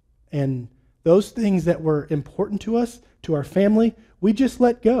 And those things that were important to us, to our family, we just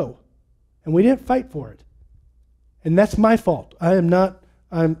let go. And we didn't fight for it. And that's my fault. I'm not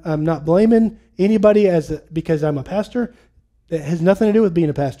blaming anybody because I'm a pastor. It has nothing to do with being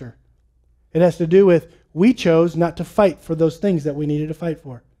a pastor. It has to do with we chose not to fight for those things that we needed to fight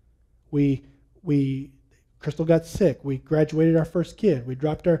for. We Crystal got sick. We graduated our first kid. We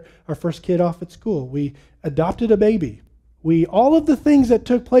dropped our first kid off at school. We adopted a baby. All of the things that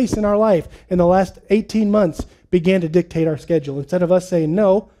took place in our life in the last 18 months began to dictate our schedule. Instead of us saying,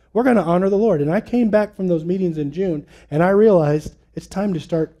 no, we're going to honor the Lord. And I came back from those meetings in June, and I realized it's time to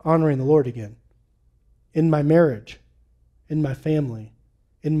start honoring the Lord again. In my marriage, in my family,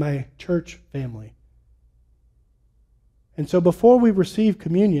 in my church family. And so before we receive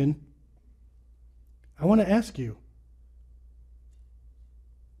communion, I want to ask you,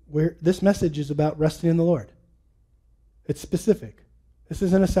 this message is about resting in the Lord. It's specific. This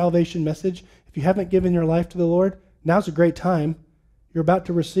isn't a salvation message. If you haven't given your life to the Lord, now's a great time. You're about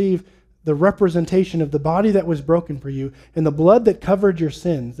to receive the representation of the body that was broken for you and the blood that covered your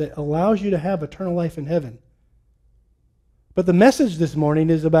sins, that allows you to have eternal life in heaven. But the message this morning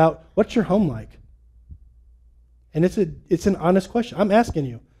is about, what's your home like? And it's an honest question. I'm asking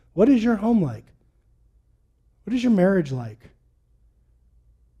you, what is your home like? What is your marriage like?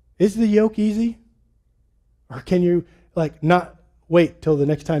 Is the yoke easy? Or can you not wait till the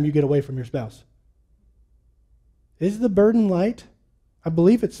next time you get away from your spouse? Is the burden light? I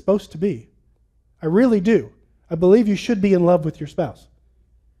believe it's supposed to be. I really do. I believe you should be in love with your spouse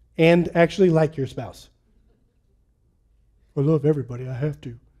and actually like your spouse. I love everybody. I have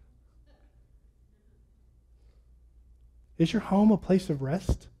to. Is your home a place of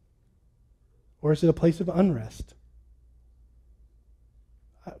rest? Or is it a place of unrest?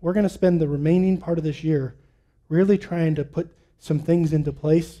 We're going to spend the remaining part of this year really trying to put some things into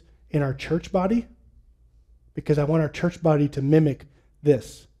place in our church body, because I want our church body to mimic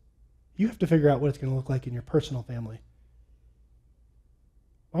this. You have to figure out what it's going to look like in your personal family.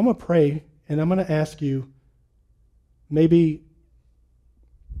 I'm going to pray, and I'm going to ask you, maybe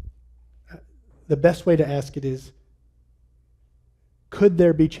the best way to ask it is, could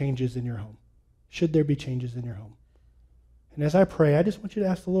there be changes in your home? Should there be changes in your home? And as I pray, I just want you to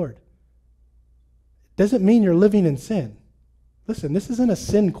ask the Lord. It doesn't mean you're living in sin. Listen, this isn't a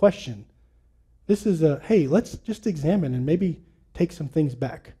sin question. This is hey, let's just examine and maybe take some things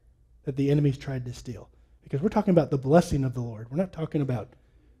back that the enemy's tried to steal. Because we're talking about the blessing of the Lord. We're not talking about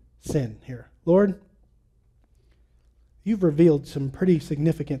sin here. Lord, you've revealed some pretty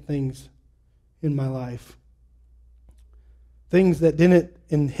significant things in my life. Things that didn't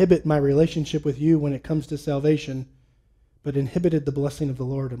inhibit my relationship with you when it comes to salvation, but inhibited the blessing of the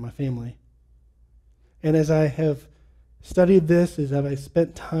Lord in my family. And as I have studied this, as I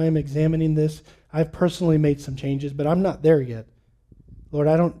spent time examining this, I've personally made some changes, but I'm not there yet. Lord,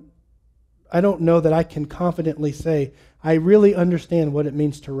 I don't know that I can confidently say, I really understand what it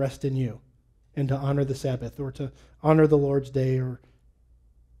means to rest in you and to honor the Sabbath or to honor the Lord's Day, and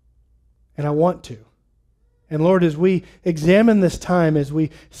I want to. And Lord, as we examine this time, as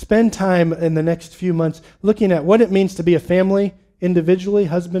we spend time in the next few months looking at what it means to be a family individually,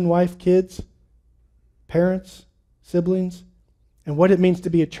 husband, wife, kids, parents, siblings, and what it means to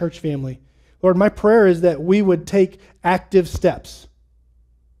be a church family, Lord, my prayer is that we would take active steps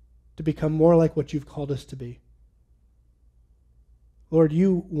to become more like what you've called us to be. Lord,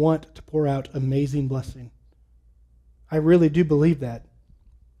 you want to pour out amazing blessing. I really do believe that.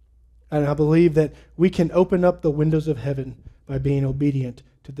 And I believe that we can open up the windows of heaven by being obedient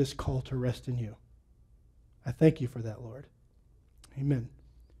to this call to rest in you. I thank you for that, Lord. Amen.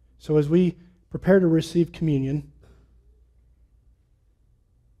 So as we prepare to receive communion,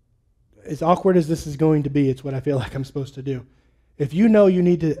 as awkward as this is going to be, it's what I feel like I'm supposed to do. If you know you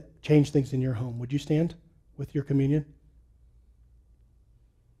need to change things in your home, would you stand with your communion?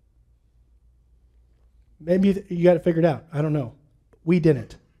 Maybe you got it figured out. I don't know. We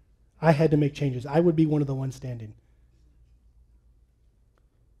didn't. I had to make changes. I would be one of the ones standing.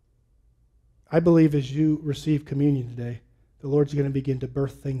 I believe as you receive communion today, the Lord's going to begin to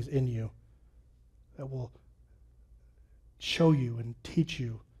birth things in you that will show you and teach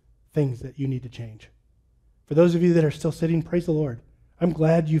you things that you need to change. For those of you that are still sitting, praise the Lord. I'm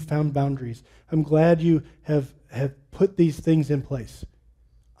glad you found boundaries. I'm glad you have put these things in place.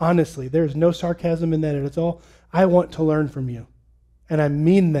 Honestly, there's no sarcasm in that at all. I want to learn from you. And I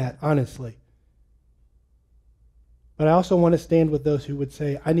mean that honestly. But I also want to stand with those who would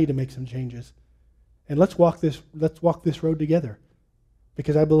say, I need to make some changes. And let's walk this road together.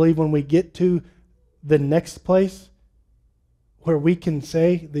 Because I believe when we get to the next place where we can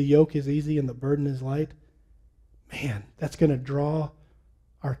say the yoke is easy and the burden is light, man, that's going to draw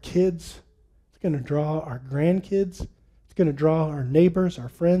our kids. It's going to draw our grandkids. It's going to draw our neighbors, our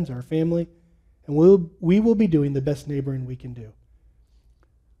friends, our family. And we will be doing the best neighboring we can do.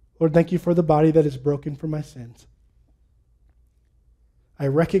 Lord, thank you for the body that is broken for my sins. I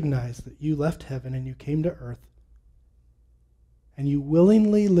recognize that you left heaven and you came to earth, and you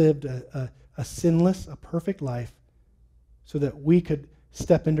willingly lived a sinless, a perfect life so that we could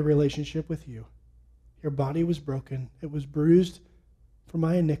step into relationship with you. Your body was broken. It was bruised for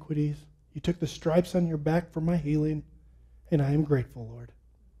my iniquities. You took the stripes on your back for my healing, and I am grateful, Lord.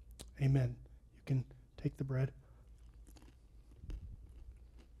 Amen. You can take the bread.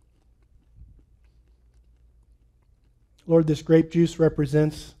 Lord, this grape juice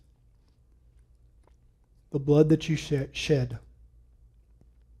represents the blood that you shed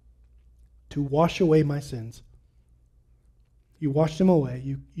to wash away my sins. You washed them away.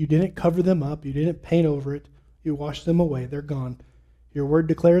 You didn't cover them up. You didn't paint over it. You washed them away. They're gone. Your word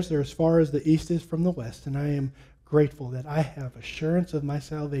declares they're as far as the east is from the west, and I am grateful that I have assurance of my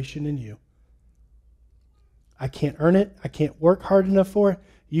salvation in you. I can't earn it. I can't work hard enough for it.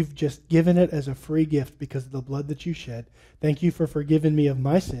 You've just given it as a free gift because of the blood that you shed. Thank you for forgiving me of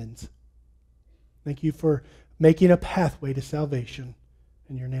my sins. Thank you for making a pathway to salvation.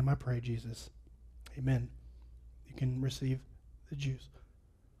 In your name I pray, Jesus. Amen. You can receive the juice.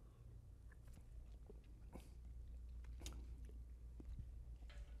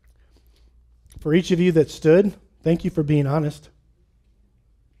 For each of you that stood, thank you for being honest.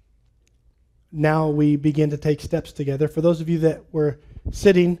 Now we begin to take steps together. For those of you that were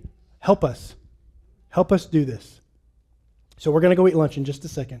sitting, help us. Help us do this. So we're going to go eat lunch in just a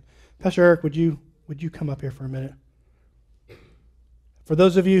second. Pastor Eric, would you come up here for a minute? For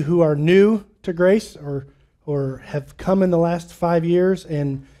those of you who are new to Grace or have come in the last 5 years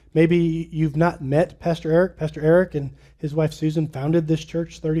and maybe you've not met Pastor Eric and his wife Susan founded this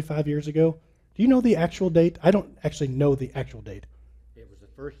church 35 years ago. Do you know the actual date? I don't actually know the actual date. It was the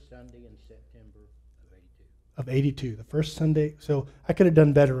first Sunday in September of 82. Of 82, the first Sunday. So I could have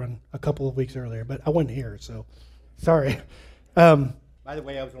done better on a couple of weeks earlier, but I wasn't here, so sorry. By the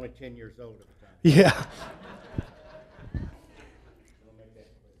way, I was only 10 years old at the time. Yeah.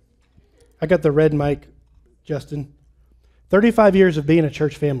 I got the red mic, Justin. 35 years of being a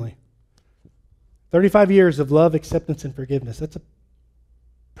church family. 35 years of love, acceptance, and forgiveness. That's a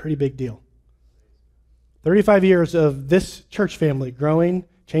pretty big deal. 35 years of this church family growing,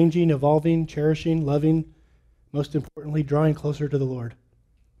 changing, evolving, cherishing, loving, most importantly, drawing closer to the Lord.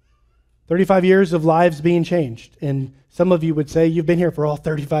 35 years of lives being changed. And some of you would say you've been here for all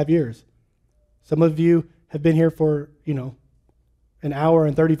 35 years. Some of you have been here for, an hour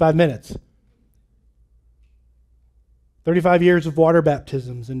and 35 minutes. 35 years of water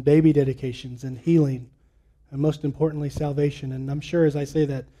baptisms and baby dedications and healing, and most importantly, salvation. And I'm sure as I say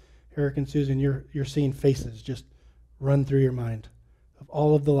that, Eric and Susan, you're seeing faces just run through your mind of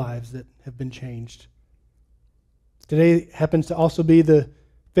all of the lives that have been changed. Today happens to also be the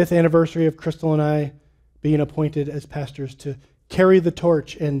 5th anniversary of Crystal and I being appointed as pastors to carry the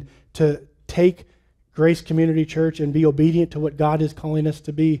torch and to take Grace Community Church and be obedient to what God is calling us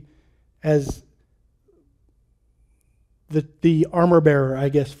to be as the armor bearer, I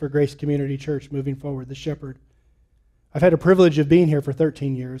guess, for Grace Community Church moving forward, the shepherd. I've had a privilege of being here for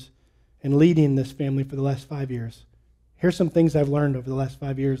 13 years and leading this family for the last 5 years. Here's some things I've learned over the last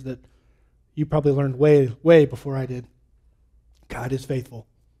 5 years that you probably learned way, way before I did. God is faithful.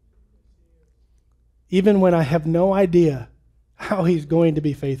 Even when I have no idea how he's going to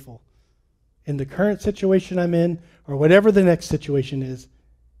be faithful, in the current situation I'm in, or whatever the next situation is,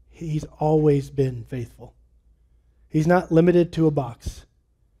 he's always been faithful. He's not limited to a box.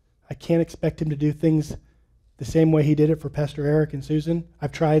 I can't expect him to do things the same way he did it for Pastor Eric and Susan.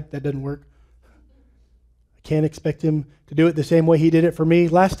 I've tried, that doesn't work. I can't expect him to do it the same way he did it for me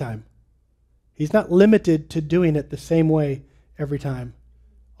last time. He's not limited to doing it the same way every time.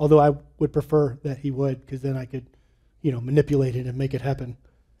 Although I would prefer that he would, because then I could, manipulate it and make it happen.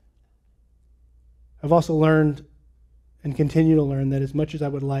 I've also learned and continue to learn that as much as I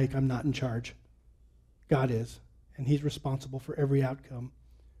would like, I'm not in charge. God is, and he's responsible for every outcome.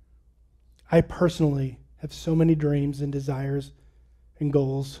 I personally have so many dreams and desires and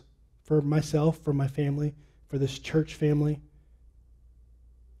goals for myself, for my family, for this church family.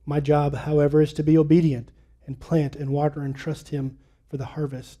 My job, however, is to be obedient and plant and water and trust him for the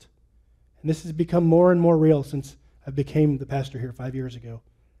harvest. And this has become more and more real since I became the pastor here 5 years ago.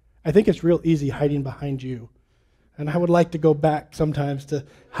 I think it's real easy hiding behind you. And I would like to go back sometimes to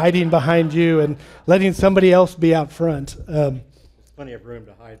hiding behind you and letting somebody else be out front. There's plenty of room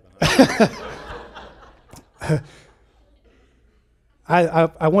to hide behind.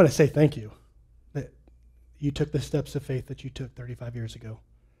 I want to say thank you that you took the steps of faith that you took 35 years ago.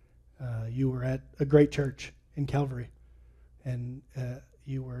 You were at a great church in Calvary, and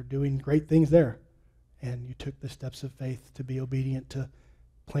you were doing great things there. And you took the steps of faith to be obedient to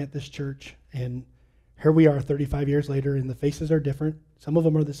plant this church, and here we are 35 years later, and the faces are different. Some of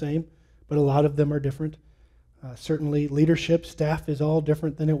them are the same, but a lot of them are different. Certainly leadership, staff is all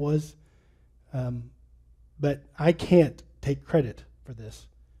different than it was. But I can't take credit for this.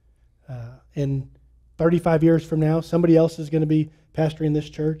 In 35 years from now, somebody else is going to be pastoring this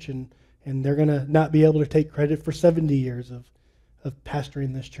church, and they're going to not be able to take credit for 70 years of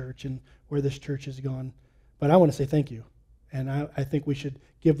pastoring this church and where this church has gone. But I want to say thank you. And I think we should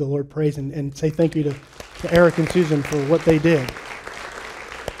give the Lord praise and say thank you to Eric and Susan for what they did.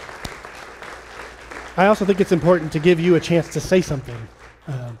 I also think it's important to give you a chance to say something.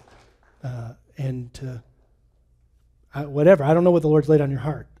 And to, whatever. I don't know what the Lord's laid on your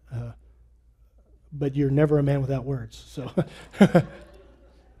heart. But you're never a man without words. So.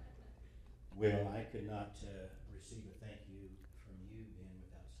 Well, I could not receive a thank you from you, Ben,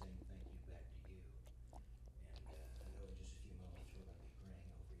 without saying thank you back to you. And I know in just a few moments we're going to be praying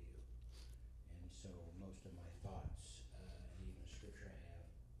over you. And so most of my thoughts and even scripture I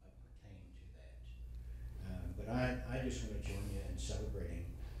have pertain to that. But I just want to join you in celebrating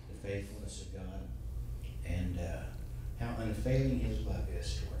the faithfulness of God and how unfailing His love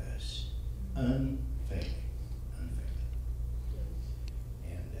is toward us. Unfailing.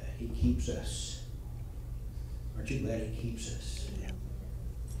 He keeps us. Aren't you glad He keeps us? Yeah.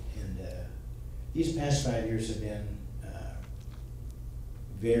 And these past 5 years have been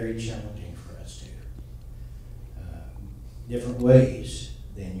very challenging for us too. Different ways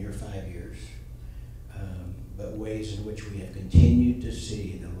than your 5 years, but ways in which we have continued to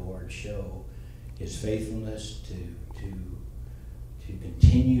see the Lord show His faithfulness to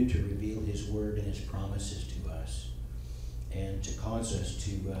continue to reveal His word and His promises to us, and to cause us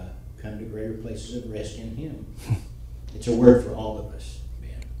to come to greater places of rest in Him. It's a word for all of us,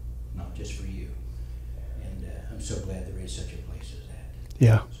 Ben, not just for you. And I'm so glad there is such a place as that.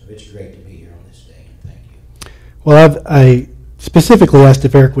 Yeah. So it's great to be here on this day, and thank you. Well, I specifically asked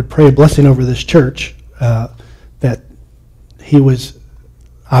if Eric would pray a blessing over this church, that he was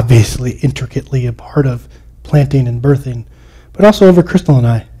obviously intricately a part of planting and birthing, but also over Crystal and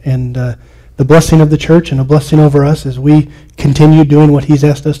I, and the blessing of the church and a blessing over us as we continue doing what He's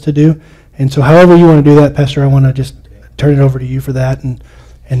asked us to do. And so however you want to do that, Pastor, I want to just turn it over to you for that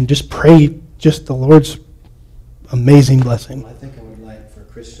and just pray just the Lord's amazing blessing. Well, I think I would like for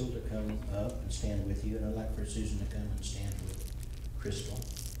Crystal to come up and stand with you, and I'd like for Susan to come and stand with Crystal.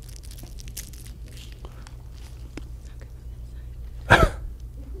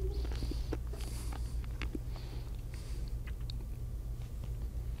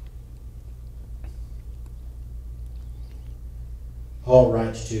 Paul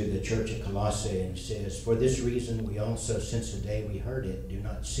writes to the church at Colossae and says, "For this reason we also, since the day we heard it, do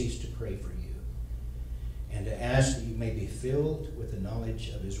not cease to pray for you, and to ask that you may be filled with the knowledge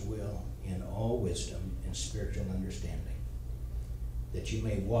of His will in all wisdom and spiritual understanding, that you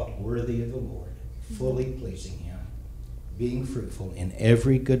may walk worthy of the Lord, fully pleasing Him, being fruitful in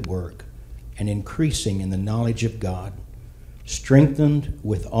every good work, and increasing in the knowledge of God, strengthened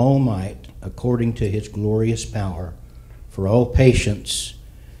with all might according to His glorious power, for all patience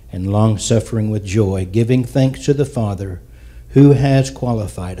and long-suffering with joy, giving thanks to the Father who has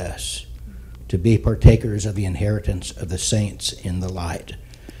qualified us to be partakers of the inheritance of the saints in the light."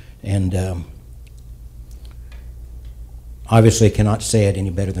 And obviously cannot say it any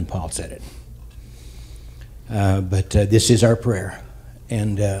better than Paul said it. But this is our prayer.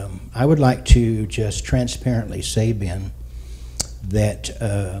 And I would like to just transparently say, Ben,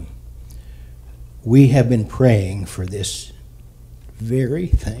 that we have been praying for this very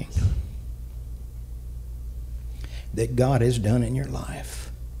thing that God has done in your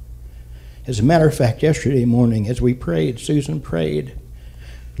life. As a matter of fact, yesterday morning as we prayed, Susan prayed,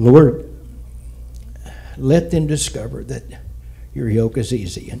 "Lord, let them discover that your yoke is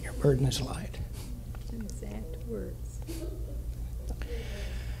easy and your burden is light." Exact words.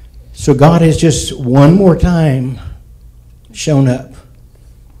 So God has just one more time shown up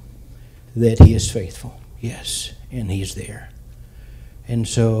that He is faithful. Yes, and He's there. And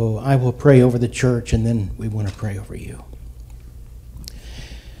so I will pray over the church, and then we want to pray over you.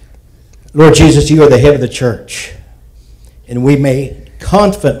 Lord Jesus, you are the head of the church, and we may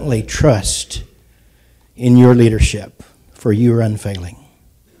confidently trust in your leadership, for you are unfailing.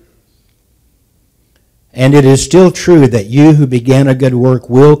 And it is still true that you who began a good work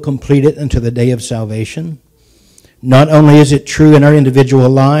will complete it until the day of salvation. Not only is it true in our individual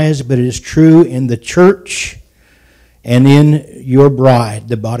lives, but it is true in the church and in your bride,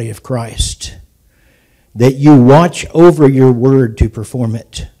 the body of Christ, that you watch over your word to perform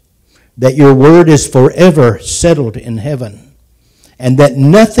it, that your word is forever settled in heaven, and that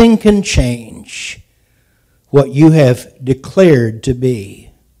nothing can change what you have declared to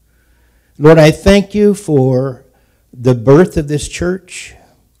be. Lord, I thank you for the birth of this church.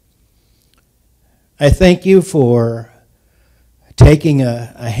 I thank you for taking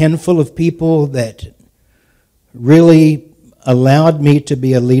a handful of people that really allowed me to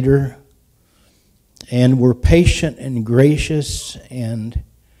be a leader and were patient and gracious and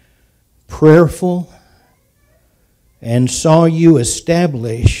prayerful and saw you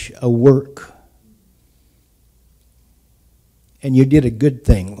establish a work. And you did a good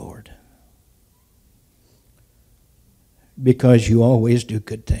thing, Lord, because you always do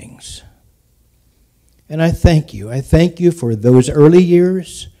good things. And I thank you. I thank you for those early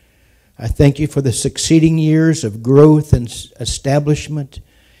years. I thank you for the succeeding years of growth and establishment.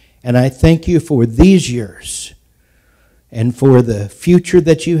 And I thank you for these years and for the future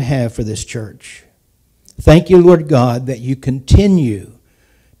that you have for this church. Thank you, Lord God, that you continue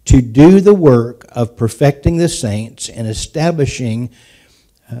to do the work of perfecting the saints and establishing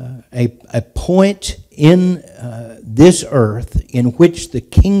a point in this earth in which the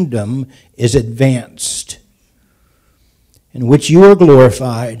kingdom is advanced, in which you are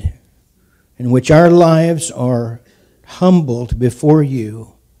glorified, in which our lives are humbled before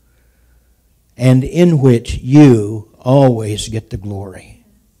you, and in which you always get the glory.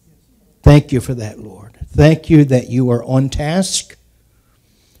 Thank you for that, Lord. Thank you that you are on task.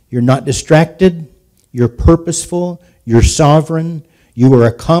 You're not distracted. You're purposeful. You're sovereign. You are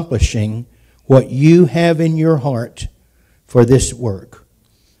accomplishing what you have in your heart for this work.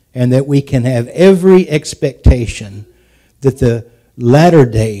 And that we can have every expectation that the latter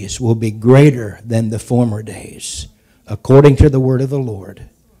days will be greater than the former days, according to the word of the Lord.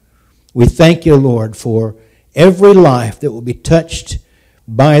 We thank you, Lord, for every life that will be touched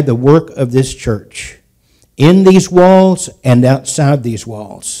by the work of this church, in these walls and outside these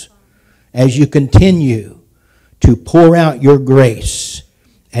walls, as you continue to pour out your grace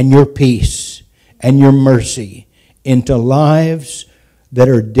and your peace and your mercy into lives that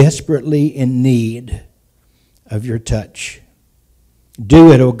are desperately in need of your touch.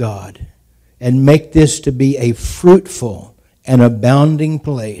 Do it, O God, and make this to be a fruitful and abounding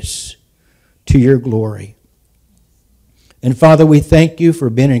place to your glory. And Father, we thank you for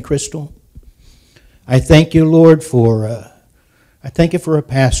Ben and Crystal. I thank you, Lord, for a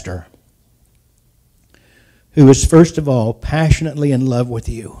pastor who is, first of all, passionately in love with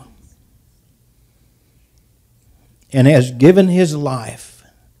you and has given his life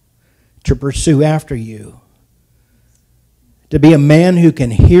to pursue after you, to be a man who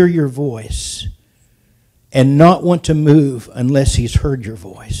can hear your voice and not want to move unless he's heard your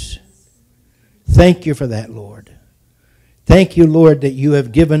voice. Thank you for that, Lord. Thank you, Lord, that you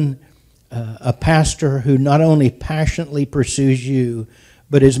have given a pastor who not only passionately pursues you,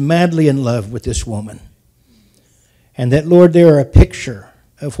 but is madly in love with this woman. And that, Lord, they are a picture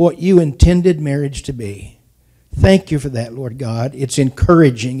of what you intended marriage to be. Thank you for that, Lord God. It's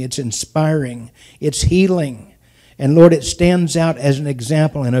encouraging, it's inspiring, it's healing. And Lord, it stands out as an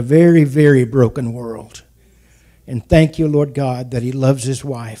example in a very, very broken world. And thank you, Lord God, that he loves his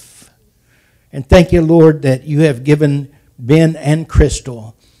wife. And thank you, Lord, that you have given Ben and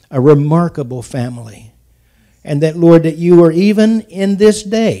Crystal a remarkable family. And that, Lord, that you are even in this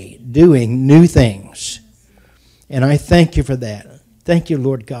day doing new things. And I thank you for that. Thank you,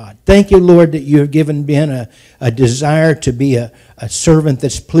 Lord God. Thank you, Lord, that you have given Ben a desire to be a servant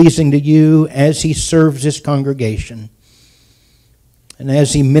that's pleasing to you as he serves this congregation and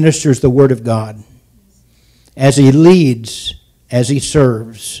as he ministers the Word of God, as he leads, as he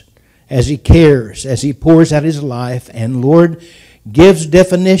serves, as he cares, as he pours out his life, and, Lord, gives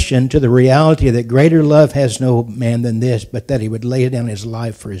definition to the reality that greater love has no man than this, but that he would lay down his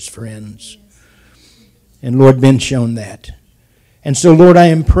life for his friends. And, Lord, Ben's shown that. And so, Lord, I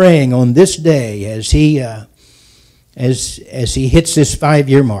am praying on this day as he hits this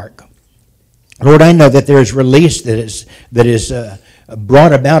 5-year mark. Lord, I know that there is release that is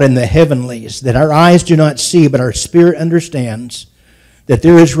brought about in the heavenlies, that our eyes do not see, but our spirit understands, that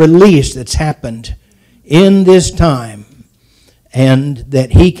there is release that's happened in this time, and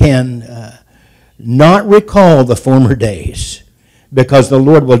that he can not recall the former days, because the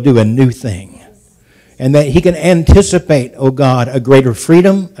Lord will do a new thing. And that he can anticipate, oh God, a greater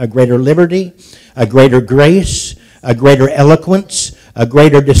freedom, a greater liberty, a greater grace, a greater eloquence, a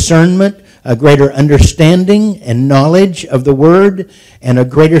greater discernment, a greater understanding and knowledge of the Word, and a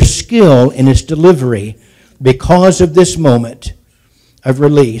greater skill in its delivery because of this moment of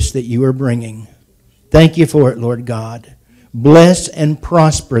release that you are bringing. Thank you for it, Lord God. Bless and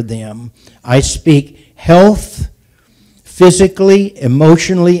prosper them. I speak health, physically,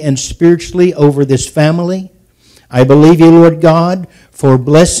 emotionally, and spiritually over this family. I believe you, Lord God, for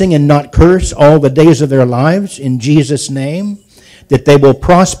blessing and not curse all the days of their lives in Jesus' name, that they will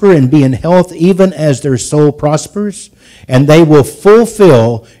prosper and be in health even as their soul prospers, and they will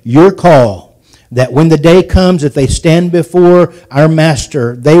fulfill your call, that when the day comes that they stand before our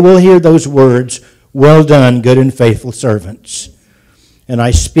Master, they will hear those words, "Well done, good and faithful servants." And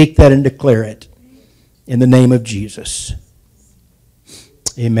I speak that and declare it in the name of Jesus.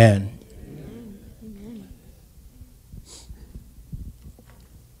 Amen.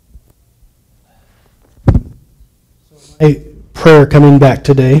 A prayer coming back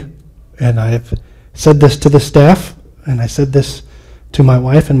today, and I've said this to the staff, and I said this to my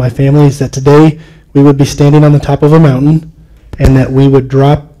wife and my family, is that today we would be standing on the top of a mountain, and that we would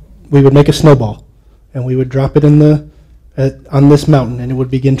make a snowball, and we would drop it on this mountain, and it would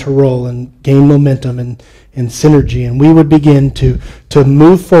begin to roll and gain momentum and synergy, and we would begin to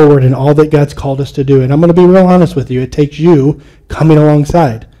move forward in all that God's called us to do. And I'm going to be real honest with you. It takes you coming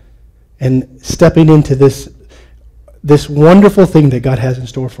alongside and stepping into this wonderful thing that God has in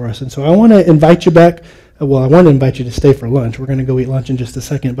store for us. And so I want to invite you back. Well, I want to invite you to stay for lunch. We're going to go eat lunch in just a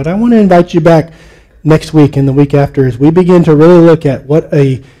second. But I want to invite you back next week and the week after as we begin to really look at what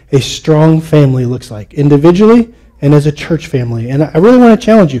a strong family looks like, individually and as a church family. And I really want to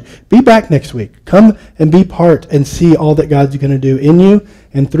challenge you. Be back next week. Come and be part and see all that God's going to do in you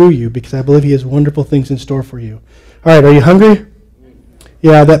and through you, because I believe he has wonderful things in store for you. All right, are you hungry?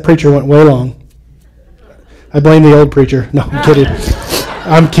 Yeah, that preacher went way long. I blame the old preacher. No, I'm kidding.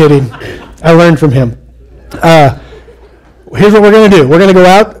 I'm kidding. I learned from him. Here's what we're going to do. We're going to go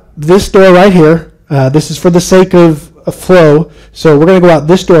out this door right here. This is for the sake of flow. So we're going to go out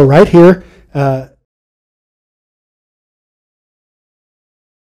this door right here.